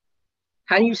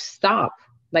 How do you stop?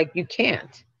 Like, you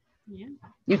can't. Yeah.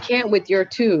 You can't with your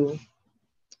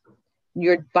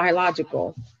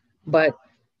biological, but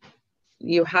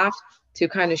you have to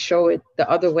kind of show it the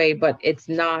other way, but it's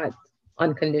not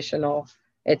unconditional.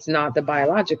 It's not the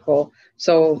biological.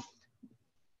 So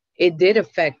it did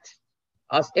affect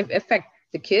us. It affect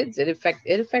the kids. It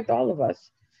affect all of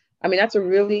us. I mean, that's a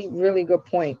really, really good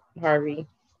point, Harvey,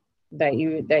 that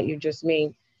you just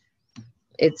made.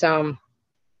 It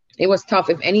was tough.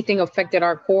 If anything affected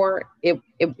our core, it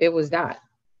was that.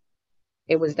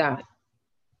 It was that.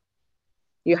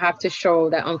 You have to show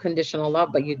that unconditional love,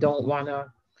 but you don't want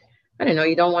to, I don't know,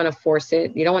 you don't want to force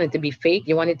it. You don't want it to be fake.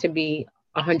 You want it to be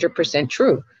 100%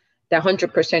 true. That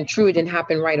 100% true didn't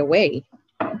happen right away.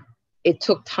 It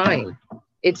took time.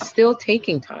 It's still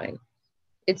taking time.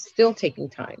 It's still taking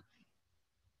time.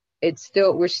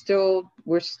 We're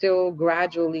still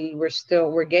gradually,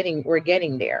 we're getting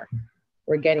there.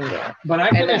 We're getting there. But I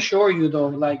can assure you though,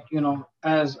 like, you know,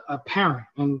 as a parent,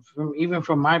 and even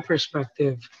from my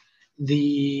perspective,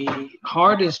 the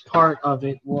hardest part of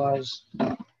it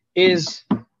is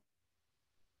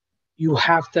you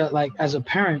have to, like, as a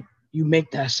parent, you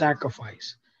make that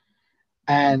sacrifice.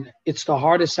 And it's the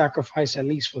hardest sacrifice, at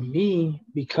least for me,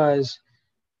 because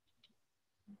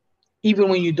even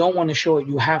when you don't want to show it,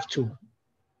 you have to,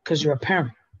 because you're a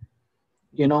parent.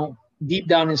 You know, deep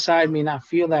down inside may not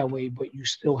feel that way, but you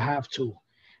still have to.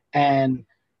 And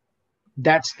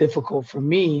that's difficult for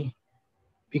me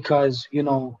because, you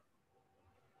know,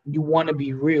 you want to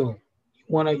be real.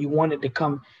 You want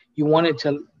it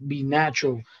to be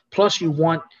natural. Plus you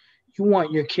want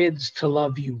your kids to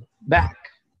love you back.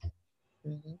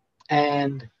 Mm-hmm.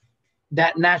 And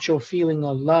that natural feeling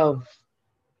of love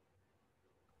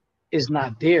is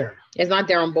not there. It's not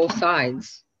there on both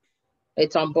sides.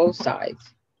 It's on both sides.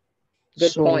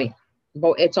 Good point.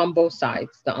 But it's on both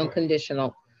sides. The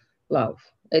unconditional love.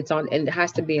 It's on, and it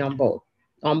has to be on both.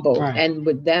 On both. Right. And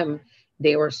with them,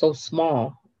 they were so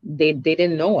small. They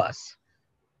didn't know us.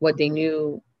 What they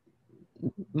knew,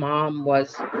 mom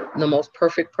was the most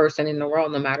perfect person in the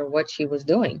world, no matter what she was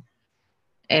doing.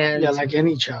 And yeah, like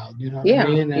any child, you know. Yeah,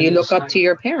 what I mean? you look up to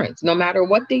your parents, no matter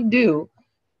what they do.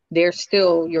 They're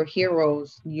still your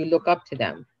heroes. You look up to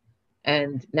them.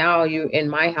 And now you in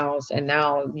my house, and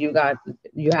now you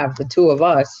have the two of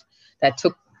us that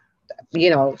took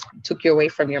you away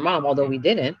from your mom, although we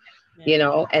didn't,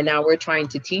 and now we're trying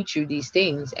to teach you these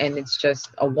things, and it's just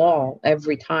a wall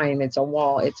every time. It's a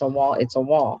wall. It's a wall. It's a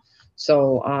wall.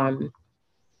 So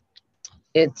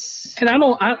it's,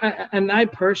 and I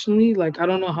personally, like, I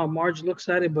don't know how Marge looks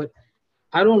at it, but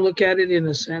I don't look at it in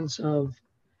a sense of,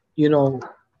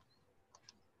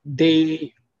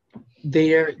 they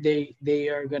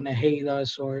are gonna hate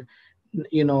us, or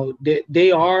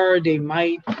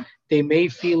they may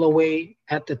feel a way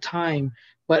at the time,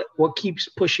 but what keeps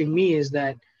pushing me is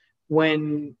that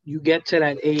when you get to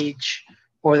that age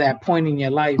or that point in your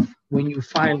life when you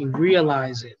finally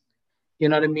realize it, you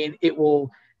know what I mean, it will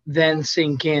then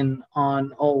sink in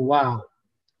on, oh wow,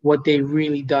 what they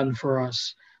really done for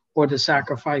us, or the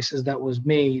sacrifices that was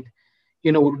made,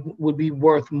 would be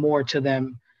worth more to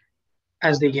them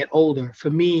as they get older.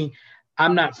 For me,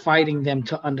 I'm not fighting them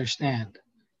to understand,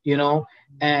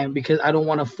 and because I don't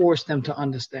want to force them to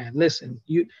understand. Listen,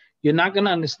 you're not going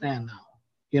to understand now,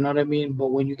 you know what I mean?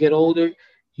 But when you get older,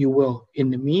 you will.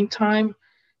 In the meantime,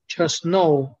 just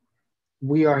know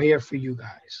we are here for you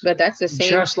guys. But that's the same.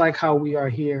 Just like how we are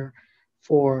here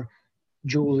for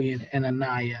Julian and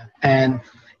Anaya. And,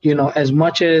 as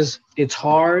much as it's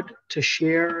hard to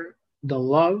share the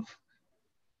love,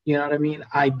 you know what I mean?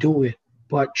 I do it.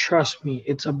 But trust me,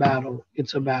 it's a battle.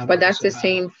 It's a battle. But that's the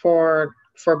same for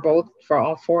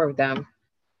all four of them.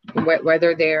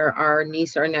 Whether they're our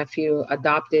niece or nephew,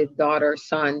 adopted daughter,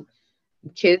 son,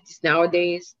 kids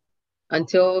nowadays,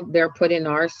 until they're put in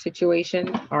our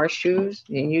situation, our shoes,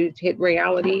 and you hit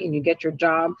reality and you get your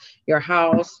job, your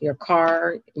house, your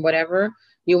car, whatever,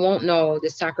 you won't know the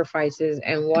sacrifices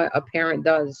and what a parent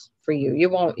does for you. You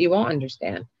won't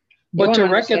understand. But to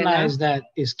recognize that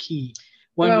is key.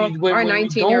 When we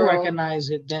don't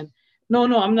recognize it, then no,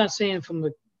 I'm not saying from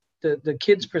the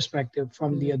kid's perspective,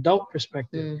 from the adult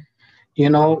perspective,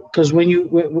 because when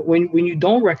you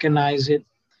don't recognize it,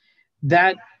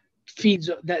 that feeds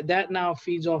that now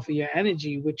feeds off of your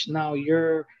energy, which now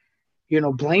you're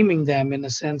blaming them in a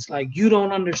sense, like, you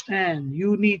don't understand,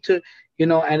 you need to,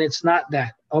 and it's not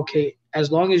that. Okay,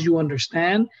 as long as you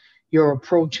understand, your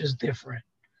approach is different.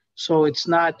 So it's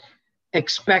not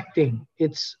expecting,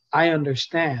 it's, I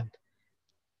understand.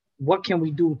 What can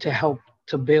we do to help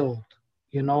to build?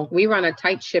 We run a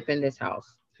tight ship in this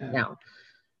house now.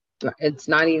 It's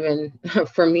not even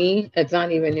for me. It's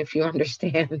not even if you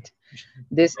understand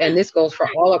this, and this goes for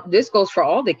all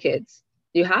the kids.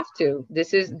 You have to.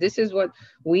 This is what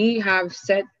we have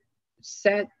set.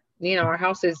 Our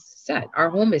house is set. Our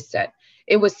home is set.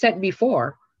 It was set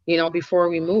before. Before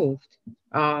we moved.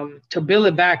 To build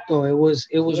it back though, it was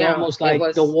almost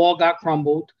like the wall got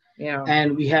crumbled. Yeah.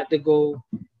 And we had to go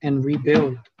and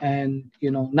rebuild. And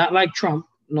not like Trump,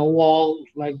 no wall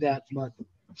like that, but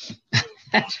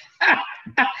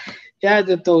you had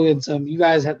to throw in some. You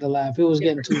guys had to laugh. It was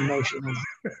getting too emotional.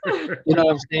 You know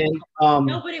what I'm saying?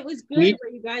 No, but it was good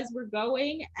where you guys were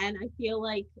going, and I feel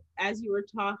like as you were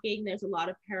talking, there's a lot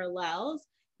of parallels.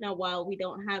 Now, while we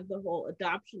don't have the whole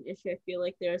adoption issue, I feel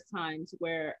like there's times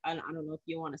where, I don't know if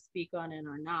you want to speak on it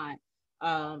or not,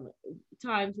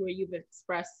 times where you've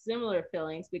expressed similar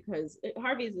feelings, because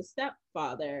Harvey is a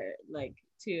stepfather, like,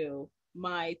 to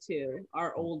my two,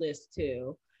 our oldest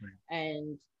two. Right.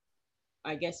 And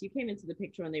I guess you came into the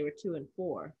picture when they were 2 and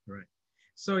 4. Right.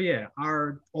 So yeah,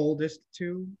 our oldest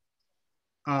two,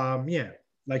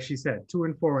 like she said, 2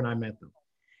 and 4 when I met them.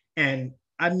 And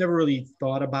I've never really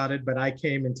thought about it, but I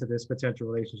came into this potential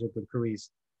relationship with Carice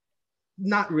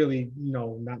not really,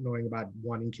 not knowing about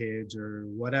wanting kids or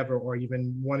whatever, or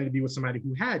even wanting to be with somebody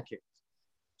who had kids.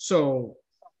 So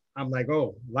I'm like,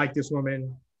 oh, like this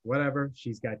woman, whatever,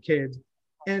 she's got kids,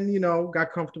 and,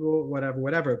 got comfortable,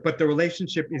 whatever. But the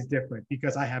relationship is different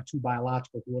because I have 2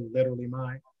 biological who are literally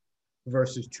mine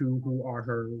versus 2 who are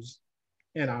hers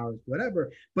and ours,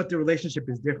 whatever. But the relationship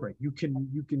is different. You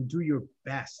can do your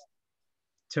best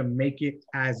to make it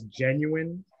as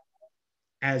genuine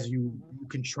as you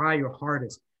can try your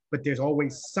hardest, but there's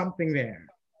always something there.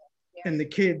 And the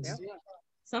kids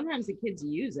sometimes the kids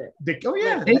use it. Oh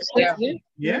yeah,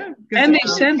 yeah. And they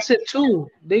sense it too.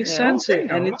 They sense they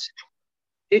it, and know.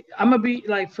 I'm gonna be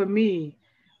like, for me,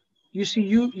 you see,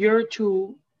 your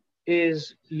two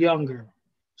is younger,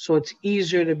 so it's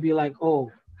easier to be like,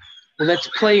 oh, well, let's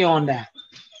play on that.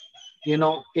 You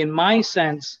know, in my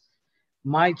sense,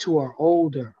 my two are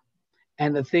older,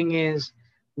 and the thing is,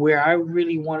 where I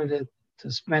really wanted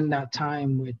to spend that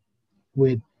time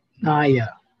with Naya,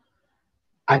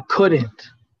 I couldn't,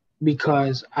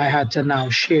 because I had to now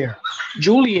share.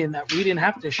 Julian, that we didn't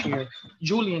have to share.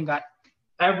 Julian got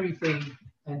everything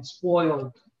and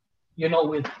spoiled, you know,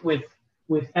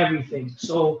 with everything.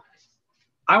 So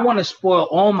I want to spoil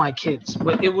all my kids,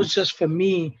 but it was just, for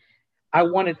me, I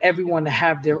wanted everyone to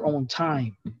have their own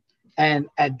time. And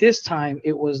at this time,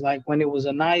 it was like, when it was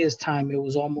Anaya's time, it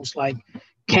was almost like,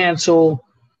 cancel.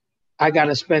 I got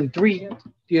to spend three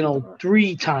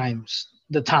times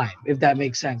the time, if that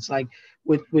makes sense, like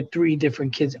with three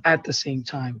different kids at the same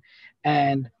time.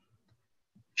 And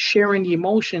sharing the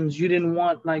emotions, you didn't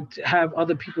want like to have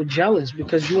other people jealous,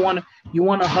 because you want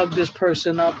to hug this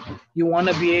person up, you want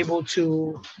to be able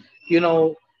to, you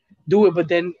know, do it, but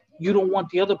then you don't want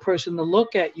the other person to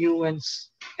look at you and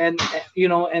you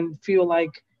know, and feel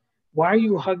like, why are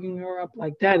you hugging her up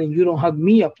like that and you don't hug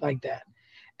me up like that?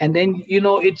 And then, you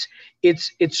know, it's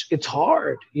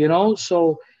hard, you know.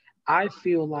 So I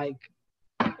feel like,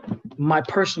 my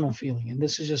personal feeling, and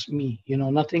this is just me, you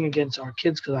know, nothing against our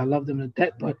kids, because I love them to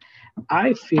death, but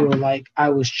I feel like I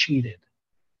was cheated,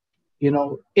 you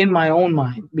know, in my own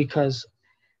mind, because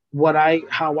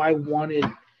how I wanted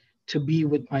to be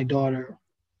with my daughter,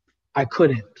 I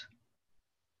couldn't,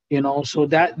 you know. So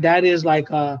that is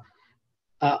like a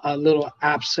little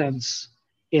absence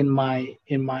in my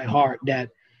heart, that,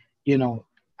 you know,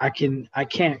 I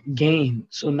can't gain.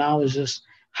 So now it's just,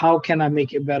 how can I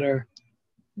make it better,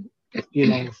 you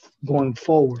know, going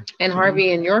forward. And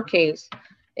Harvey, in your case,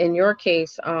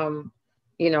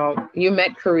 you know, you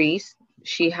met Carice,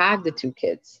 she had the two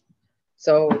kids.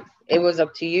 So it was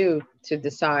up to you to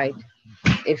decide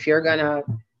if you're gonna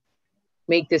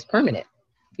make this permanent.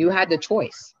 You had the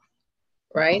choice,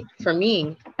 right? For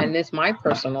me, and this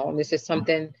is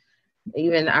something,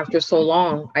 even after so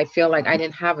long, I feel like I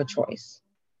didn't have a choice.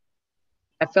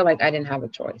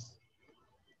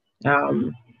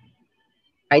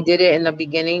 I did it in the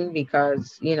beginning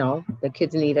because, you know, the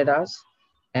kids needed us,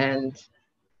 and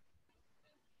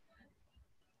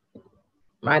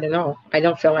I don't know. I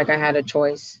don't feel like I had a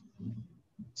choice.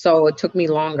 So it took me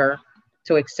longer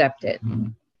to accept it.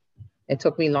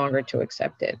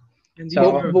 And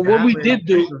so, but what we did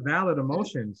do, valid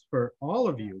emotions for all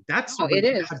of you. That's it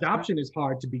is. Adoption is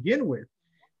hard to begin with.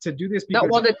 To do this, because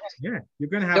you're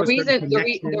going to have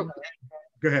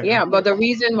Go ahead. Yeah, but the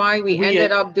reason why we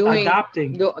ended up doing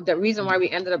adopting, the reason why we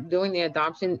ended up doing the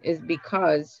adoption is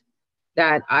because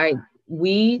that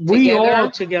we all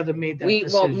together made that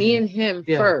decision. Well, me and him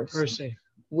first. Per se.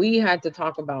 We had to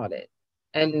talk about it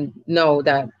and know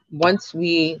that once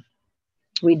we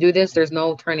do this, there's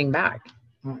no turning back.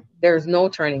 There's no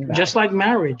turning back. Just like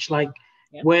marriage, like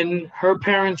when her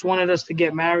parents wanted us to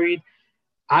get married,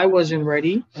 I wasn't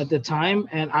ready at the time,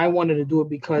 and I wanted to do it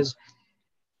because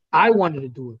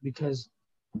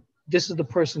this is the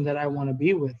person that I want to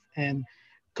be with. And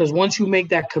because once you make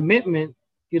that commitment,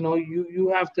 you know,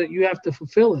 you have to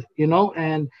fulfill it, you know,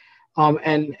 and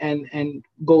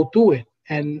go through it.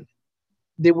 And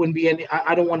there wouldn't be any,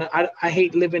 I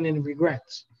hate living in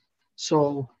regrets.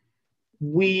 So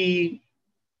we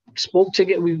spoke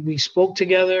together, we spoke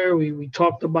together, we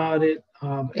talked about it.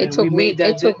 It took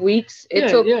weeks. It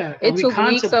took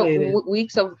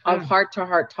weeks of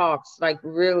heart-to-heart talks, like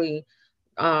really,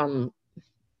 to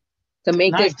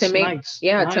make this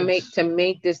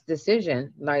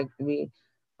decision. Like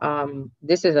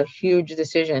this is a huge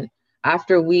decision.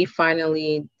 After we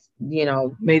finally, you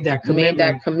know, made that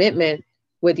commitment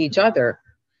with each other,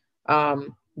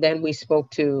 then we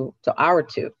spoke to our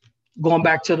two. Going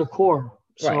back to the core.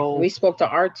 Right. So we spoke to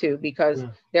our two because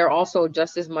they're also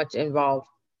just as much involved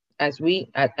as we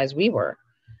were,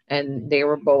 and they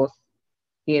were both,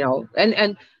 you know,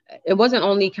 and it wasn't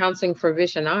only counseling for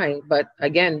Vish and I, but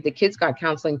again, the kids got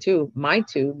counseling too, my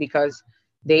two, because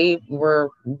they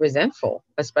were resentful,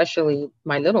 especially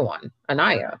my little one,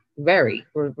 Anaya, very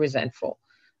resentful.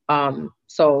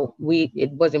 So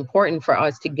it was important for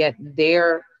us to get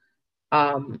their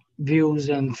views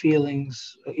and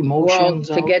feelings, emotions,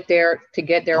 to get their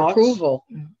thoughts, approval,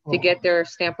 to get their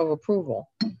stamp of approval,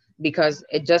 because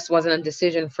it just wasn't a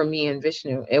decision for me and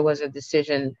Vishnu. It was a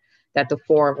decision that the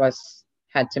four of us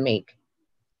had to make.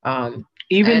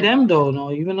 Even And, them though,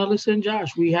 no, even Alyssa and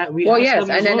Josh, we well, asked yes, them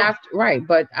and as then well. after, right,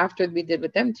 but after we did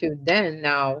with them two, then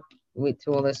now with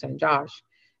to Alyssa and Josh,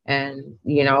 and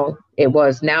it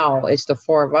was now it's the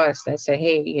four of us that say,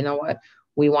 hey, you know what,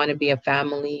 we want to be a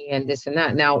family and this and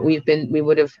that. Now we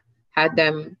would have had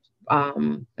them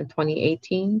in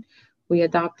 2018 we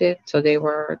adopted, so they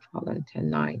were 12 and 10,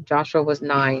 9. Joshua was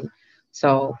 9,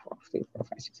 so 4, 3, 4,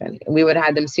 5, 6, 7. We would have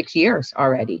had them 6 years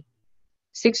already.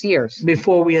 6 years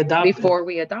Before we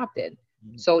adopted.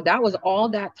 So that was all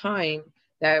that time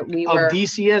that we of were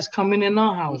DCS coming in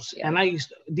our house, DCF. And I used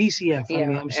to, DCF. Yeah, I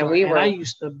mean, I'm and sorry, and I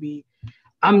used to be.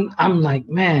 I'm like,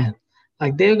 man,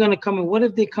 like they're gonna come in. What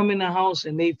if they come in the house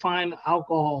and they find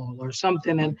alcohol or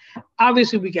something? And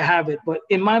obviously we can have it, but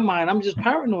in my mind, I'm just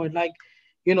paranoid. Like,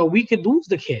 we could lose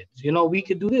the kids. We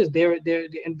could do this. They're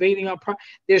invading our property.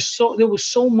 There was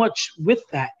so much with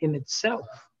that in itself.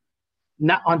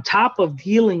 Not on top of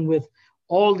dealing with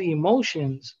all the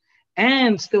emotions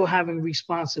and still having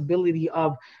responsibility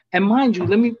of, and mind you,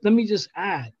 let me just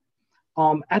add,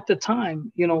 at the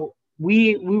time,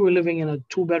 we were living in a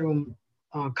 2-bedroom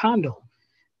condo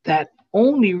that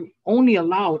only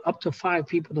allowed up to 5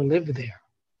 people to live there.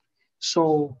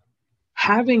 So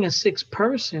having a 6th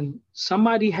person,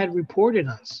 somebody had reported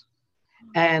us,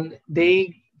 and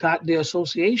the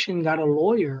association got a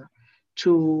lawyer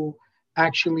to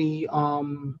actually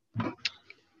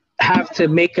have to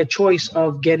make a choice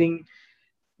of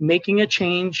making a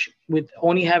change with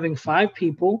only having 5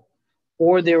 people,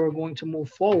 or they were going to move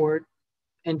forward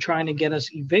and trying to get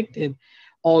us evicted,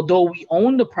 although we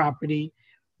own the property.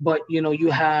 But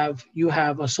you have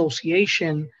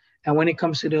association, and when it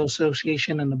comes to the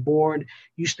association and the board,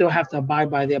 you still have to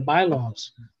abide by their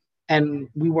bylaws. And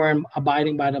we weren't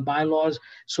abiding by the bylaws.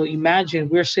 So imagine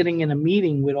we're sitting in a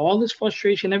meeting with all this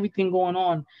frustration, everything going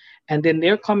on, and then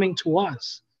they're coming to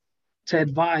us to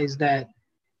advise that,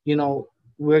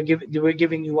 we're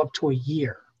giving you up to a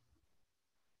year,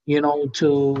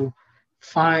 to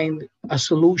find a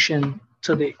solution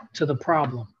to the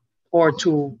problem or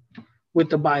with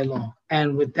the bylaw.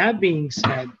 And with that being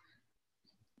said,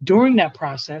 during that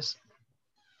process,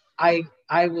 I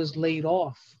was laid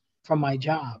off from my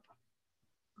job.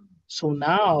 So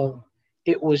now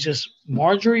it was just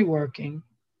Marjorie working.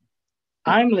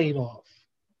 I'm laid off.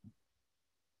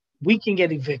 We can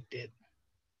get evicted.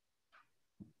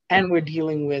 And we're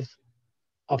dealing with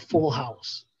a full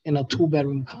house in a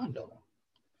 2-bedroom condo.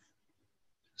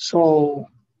 So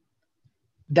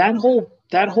that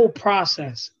whole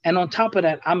process, and on top of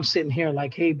that, I'm sitting here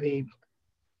like, hey, babe,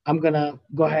 I'm going to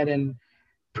go ahead and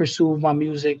pursue my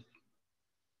music,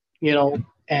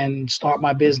 and start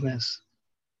my business.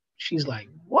 She's like,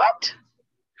 what?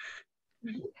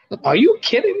 Are you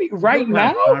kidding me right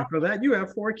now? Time for that, you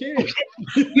have 4 kids.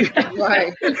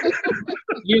 right.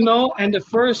 And the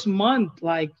first month,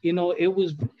 like, it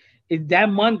was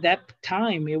that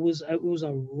time, it was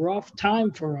a rough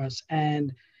time for us.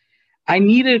 And I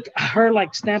needed her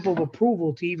like stamp of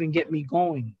approval to even get me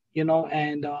going,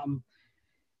 and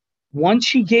once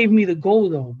she gave me the go,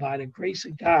 though, by the grace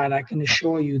of God, I can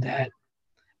assure you that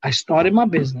I started my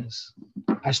business.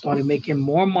 I started making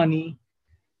more money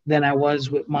than I was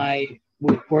with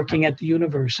working at the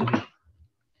university.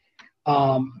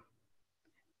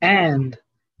 And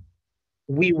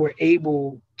we were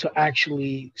able to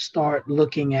actually start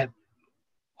looking at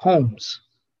homes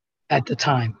at the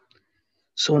time.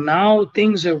 So now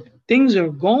things are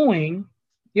going,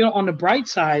 on the bright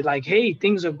side, like, hey,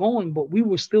 things are going, but we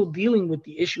were still dealing with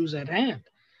the issues at hand.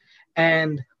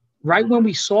 And right when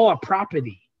we saw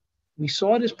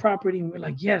this property and we're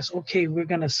like, yes, okay, we're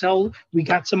going to sell. We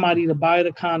got somebody to buy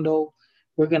the condo.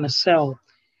 We're going to sell.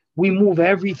 We move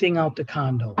everything out the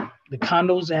condo. The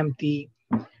condo's empty.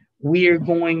 We're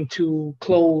going to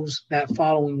close that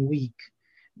following week.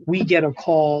 We get a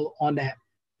call on that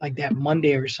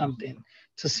Monday or something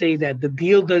to say that the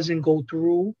deal doesn't go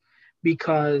through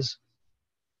because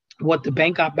what the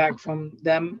bank got back from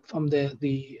them, from the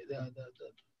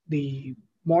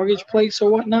mortgage place or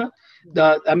whatnot,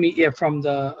 from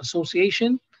the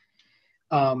association,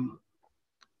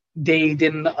 they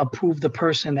didn't approve the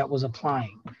person that was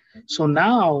applying. So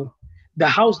now the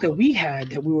house that we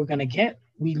had that we were going to get,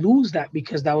 we lose that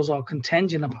because that was all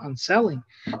contingent upon selling.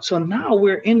 So now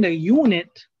we're in the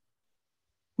unit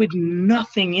with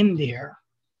nothing in there,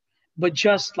 but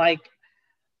just like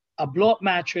a blow-up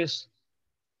mattress,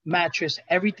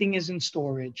 everything is in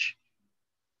storage.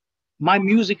 My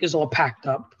music is all packed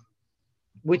up,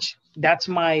 which that's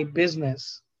my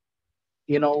business,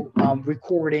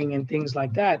 recording and things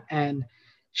like that. And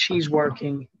she's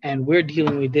working, and we're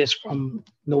dealing with this from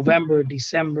November,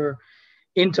 December,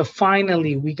 into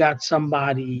finally we got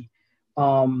somebody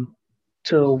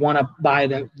to want to buy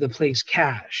the place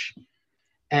cash.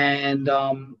 And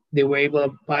they were able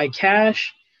to buy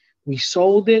cash. We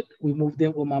sold it. We moved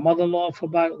in with my mother-in-law for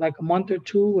about like a month or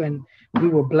two, and we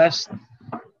were blessed.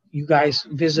 You guys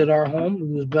visit our home.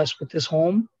 We was blessed with this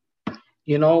home.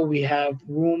 You know, we have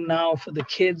room now for the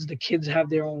kids. The kids have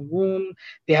their own room.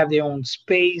 They have their own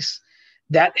space.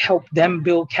 That helped them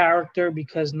build character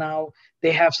because now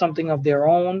they have something of their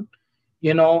own,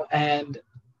 you know, and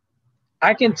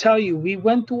I can tell you, we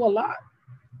went through a lot,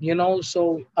 you know,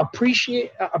 so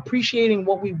appreciating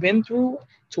what we've been through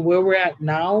to where we're at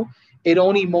now, it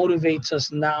only motivates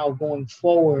us now going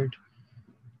forward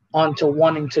onto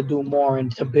wanting to do more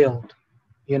and to build,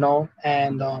 you know,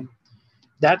 and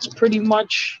that's pretty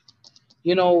much,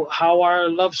 you know, how our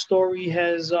love story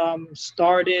has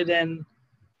started, and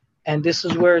this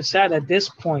is where it's at this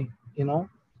point, you know,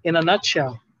 in a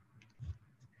nutshell.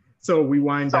 So we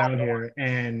wind down here,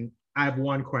 and I have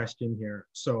one question here.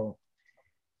 So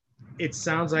it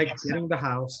sounds like getting the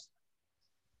house,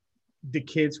 the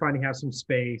kids finally have some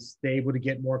space, they're able to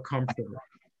get more comfortable.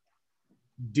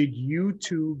 Did you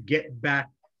two get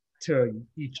back to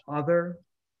each other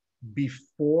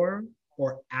before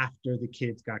or after the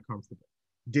kids got comfortable?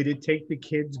 Did it take the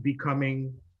kids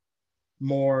becoming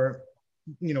more,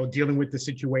 you know, dealing with the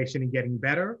situation and getting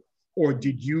better? Or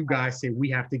did you guys say,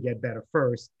 we have to get better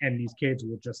first and these kids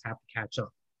will just have to catch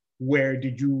up? What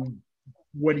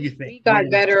do you think? We got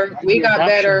better.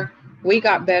 We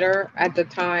got better at the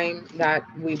time that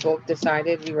we both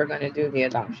decided we were going to do the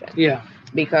adoption. Yeah.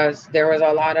 Because there was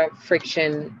a lot of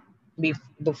friction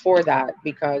before that,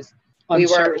 because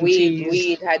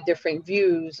we had different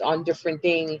views on different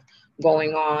things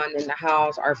going on in the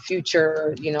house, our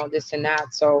future, you know, this and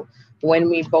that. So when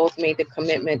we both made the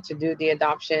commitment to do the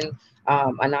adoption,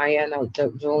 Anaya and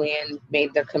Julian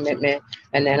made the commitment,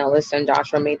 and then Alyssa and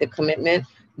Joshua made the commitment,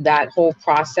 that whole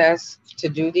process to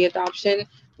do the adoption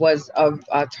was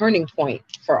a turning point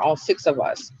for all six of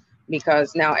us,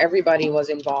 because now everybody was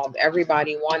involved.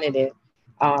 Everybody wanted it.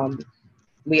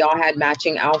 We all had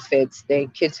matching outfits. The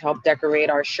kids helped decorate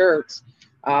our shirts.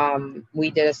 We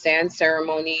did a sand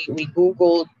ceremony. We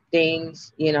Googled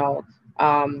things, you know,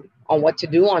 on what to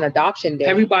do on adoption day.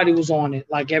 Everybody was on it.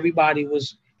 Like everybody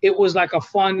was. It was like a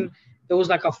fun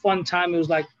time. It was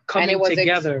like coming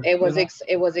together. It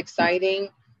was exciting.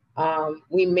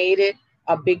 We made it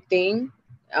a big thing.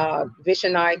 Vish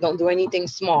and I don't do anything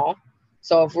small.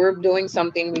 So if we're doing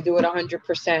something, we do it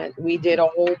 100%. We did a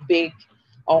whole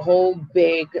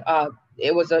big,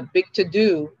 it was a big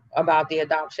to-do about the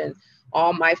adoption.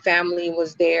 All my family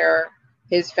was there.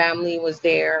 His family was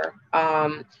there. We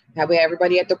had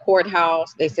everybody at the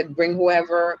courthouse. They said, bring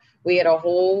whoever. We had a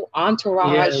whole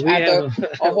entourage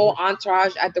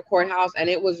entourage at the courthouse. And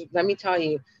it was, let me tell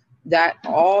you, that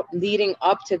all leading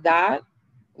up to that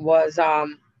was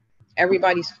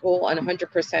everybody's full and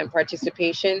 100%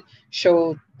 participation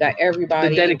showed that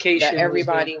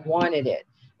everybody wanted it.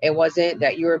 It wasn't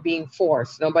that you were being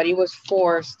forced. Nobody was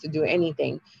forced to do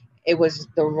anything. It was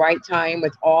the right time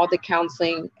with all the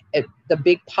counseling, the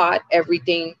big pot,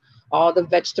 everything, all the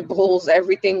vegetables,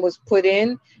 everything was put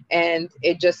in, and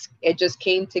it just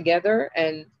came together,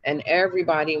 and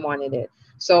everybody wanted it.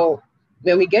 So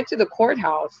when we get to the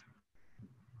courthouse,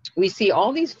 we see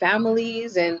all these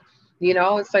families, and you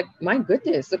know, it's like, my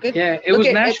goodness, look at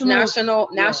national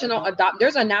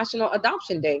there's a national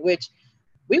adoption day, which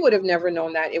we would have never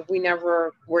known that if we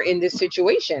never were in this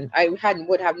situation.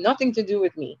 Would have nothing to do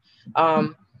with me.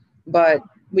 But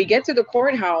we get to the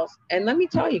courthouse, and let me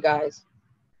tell you guys,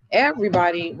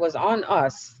 everybody was on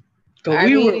us.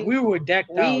 We were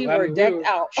decked out. We were decked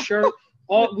out. Shirt.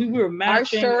 We were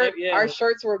matching. Our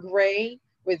shirts were gray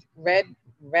with red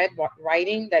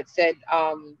writing that said,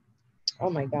 oh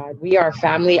my God, we are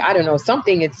family. I don't know,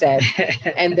 something it said.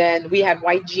 And then we had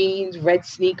white jeans, red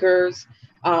sneakers,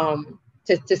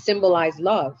 to symbolize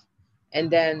love.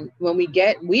 And then when we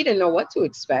didn't know what to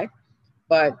expect,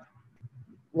 but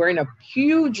we're in a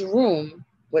huge room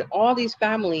with all these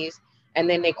families, and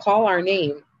then they call our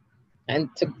name, and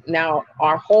now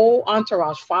our whole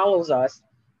entourage follows us,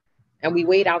 and we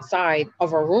wait outside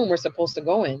of a room we're supposed to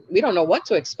go in. We don't know what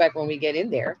to expect when we get in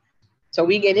there. So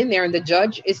we get in there, and the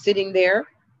judge is sitting there,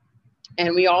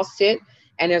 and we all sit,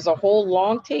 and there's a whole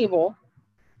long table.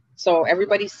 So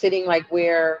everybody's sitting like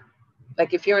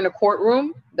if you're in a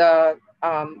courtroom, what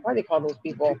do they call those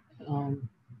people?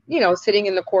 Sitting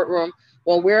in the courtroom.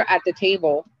 Well, we're at the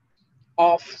table,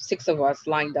 all six of us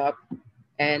lined up,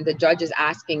 and the judge is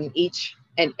asking each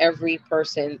and every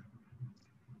person,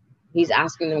 he's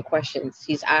asking them questions.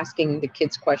 He's asking the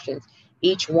kids questions.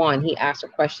 each one, he asked a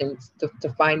question to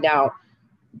find out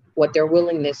what their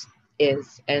willingness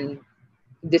is, and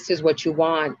this is what you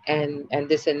want, and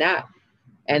this and that.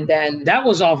 And then that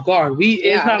was off guard.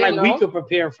 It's not like we know. could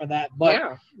prepare for that,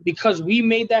 but because we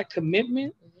made that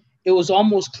commitment, it was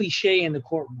almost cliche in the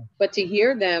courtroom. But to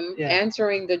hear them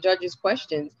answering the judge's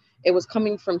questions, it was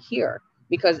coming from here,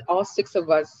 because all 6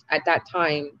 of us at that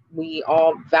time, we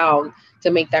all vowed to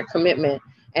make that commitment.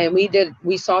 And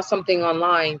we saw something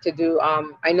online to do.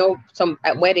 I know some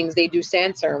at weddings, they do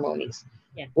sand ceremonies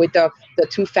with the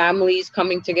 2 families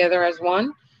coming together as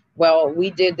one. Well,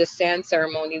 we did the sand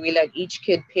ceremony. We let each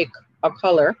kid pick a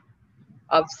color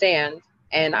of sand,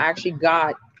 and I actually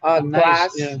got a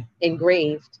glass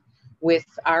engraved with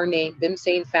our name,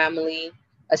 Bimsane family,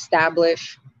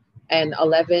 established, and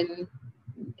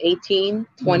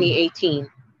 2018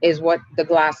 is what the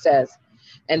glass says.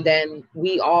 And then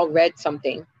we all read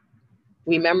something.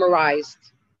 We memorized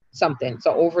something.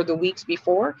 So over the weeks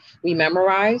before, we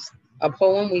memorized a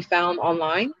poem we found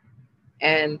online.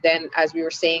 And then as we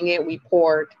were saying it, we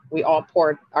all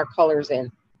poured our colors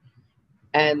in.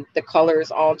 And the colors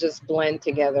all just blend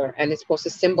together. And it's supposed to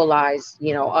symbolize,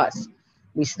 us.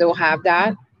 We still have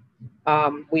that.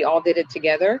 We all did it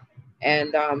together.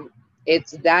 And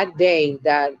it's that day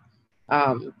that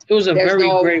it was a very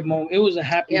great moment. It was a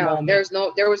happy moment. There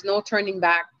was no turning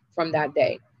back from that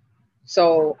day.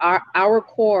 So our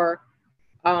core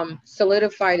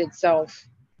solidified itself,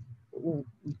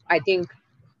 I think,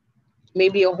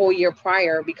 maybe a whole year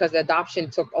prior, because the adoption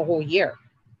took a whole year.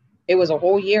 It was a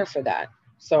whole year for that.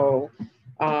 So,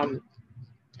 and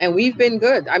we've been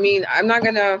good. I mean, I'm not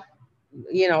gonna,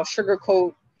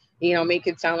 sugarcoat, make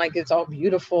it sound like it's all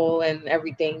beautiful and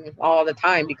everything all the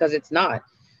time, because it's not.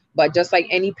 But just like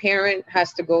any parent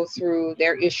has to go through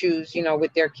their issues,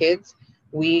 with their kids,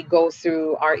 we go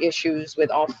through our issues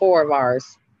with all 4 of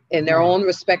ours in their own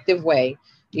respective way,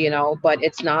 but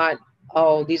it's not,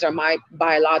 oh, these are my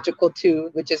biological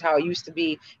 2, which is how it used to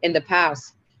be in the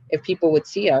past. If people would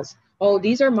see us, oh,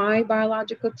 these are my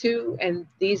biological 2, and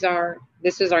this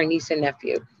is our niece and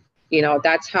nephew.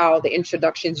 That's how the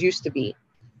introductions used to be.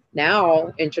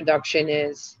 Now, introduction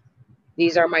is,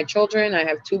 these are my children. I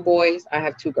have 2 boys. I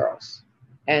have 2 girls.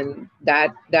 And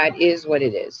that is what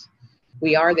it is.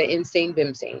 We are the Insane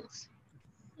Bimsanes.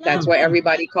 That's what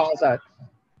everybody calls us.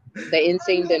 The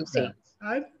Insane Bimsanes.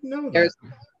 I didn't know that.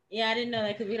 I didn't know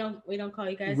that, because we don't call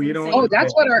you guys.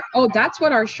 Oh, that's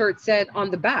what our shirt said on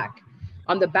the back.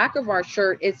 On the back of our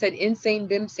shirt, it said Insane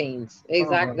Bimsanes.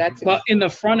 Exactly. That's but in the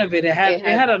front of it, it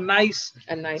had a nice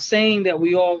saying that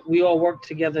we all worked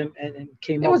together and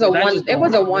came up with. It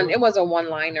was a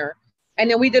one-liner.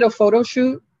 And then we did a photo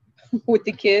shoot with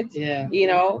the kids.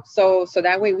 So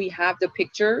that way we have the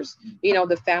pictures,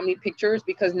 the family pictures,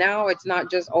 because now it's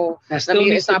not just it's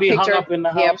not hung up in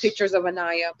the house. Pictures of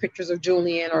Anaya, pictures of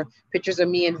Julian, or pictures of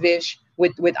me and Vish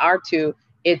with our 2.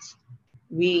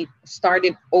 We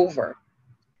started over.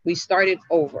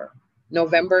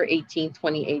 November 18,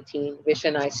 2018, Vish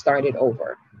and I started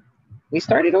over. We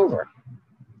started over.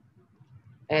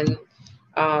 And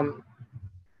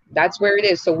that's where it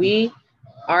is. So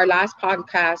our last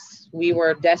podcast, we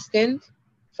were destined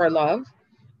for love.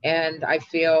 And I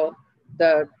feel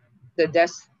the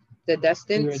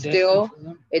destined still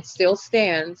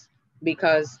stands,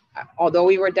 because although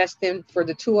we were destined for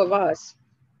the 2 of us,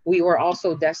 we were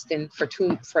also destined for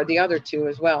the other 2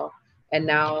 as well. And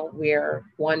now we're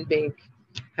one big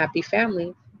happy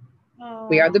family. Oh.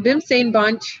 We are the Bimsane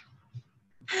bunch.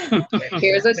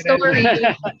 Here's a story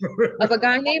of a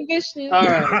guy named Vishnu. All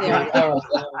right.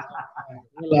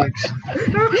 Relax.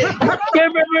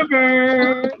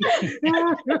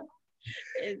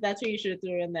 That's what you should have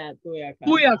threw in that booyaka.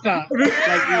 Booyaka.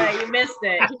 You missed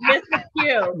it. You missed the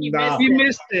cue. You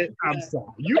missed it. I'm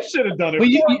sorry. You should have done it for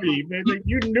me.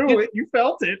 You knew it. You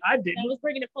felt it. I didn't. I was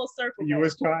bringing it full circle. You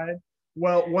was trying.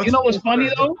 Well, you know what's funny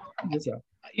though? Yes, sir.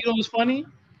 You know what's funny?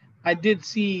 I did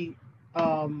see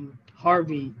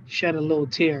Harvey shed a little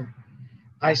tear.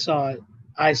 I saw it.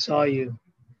 I saw you.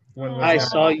 I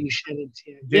saw you shed a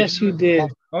tear. Yes, you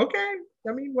did. Okay.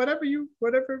 I mean, whatever you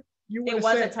it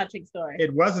was a touching story.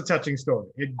 It was a touching story.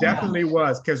 It definitely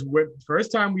was, because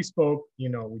first time we spoke,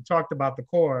 we talked about the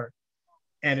core,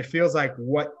 and it feels like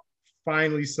what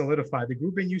finally solidified the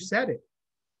group, and you said it,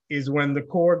 is when the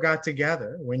core got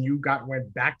together, when you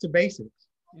went back to basics,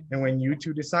 and when you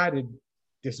 2 decided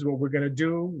this is what we're gonna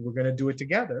do it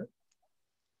together.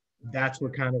 That's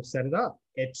what kind of set it up.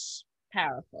 It's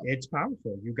powerful. It's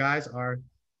powerful. You guys are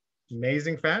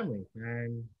amazing family,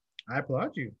 and I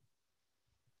applaud you.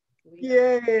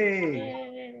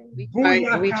 Yay! We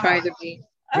try to be.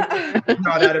 No,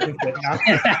 that isn't it.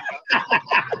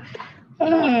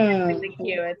 In the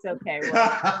queue. It's okay.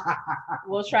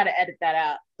 We'll try to edit that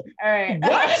out. All right.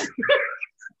 What?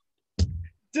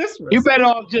 You better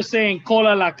off just saying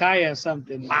Cola La Calle or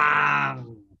something. Wow.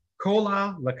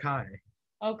 Cola La Calle.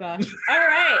 Oh gosh. All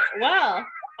right. Well,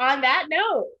 on that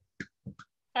note,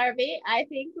 Harvey, I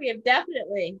think we have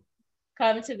definitely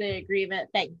come to the agreement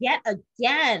that yet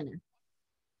again,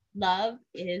 love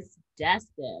is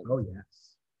destined. Oh yes.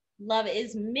 Love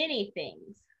is many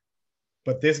things.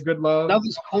 But this good love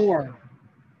is core.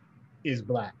 Is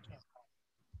black.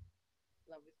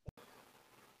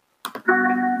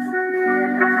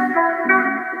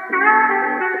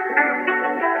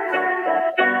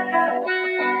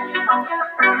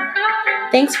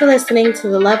 Thanks for listening to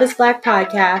the Love is Black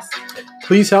podcast.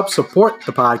 Please help support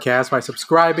the podcast by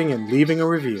subscribing and leaving a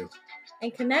review.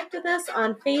 And connect with us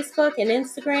on Facebook and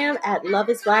Instagram at Love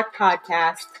is Black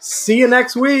Podcast. See you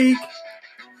next week.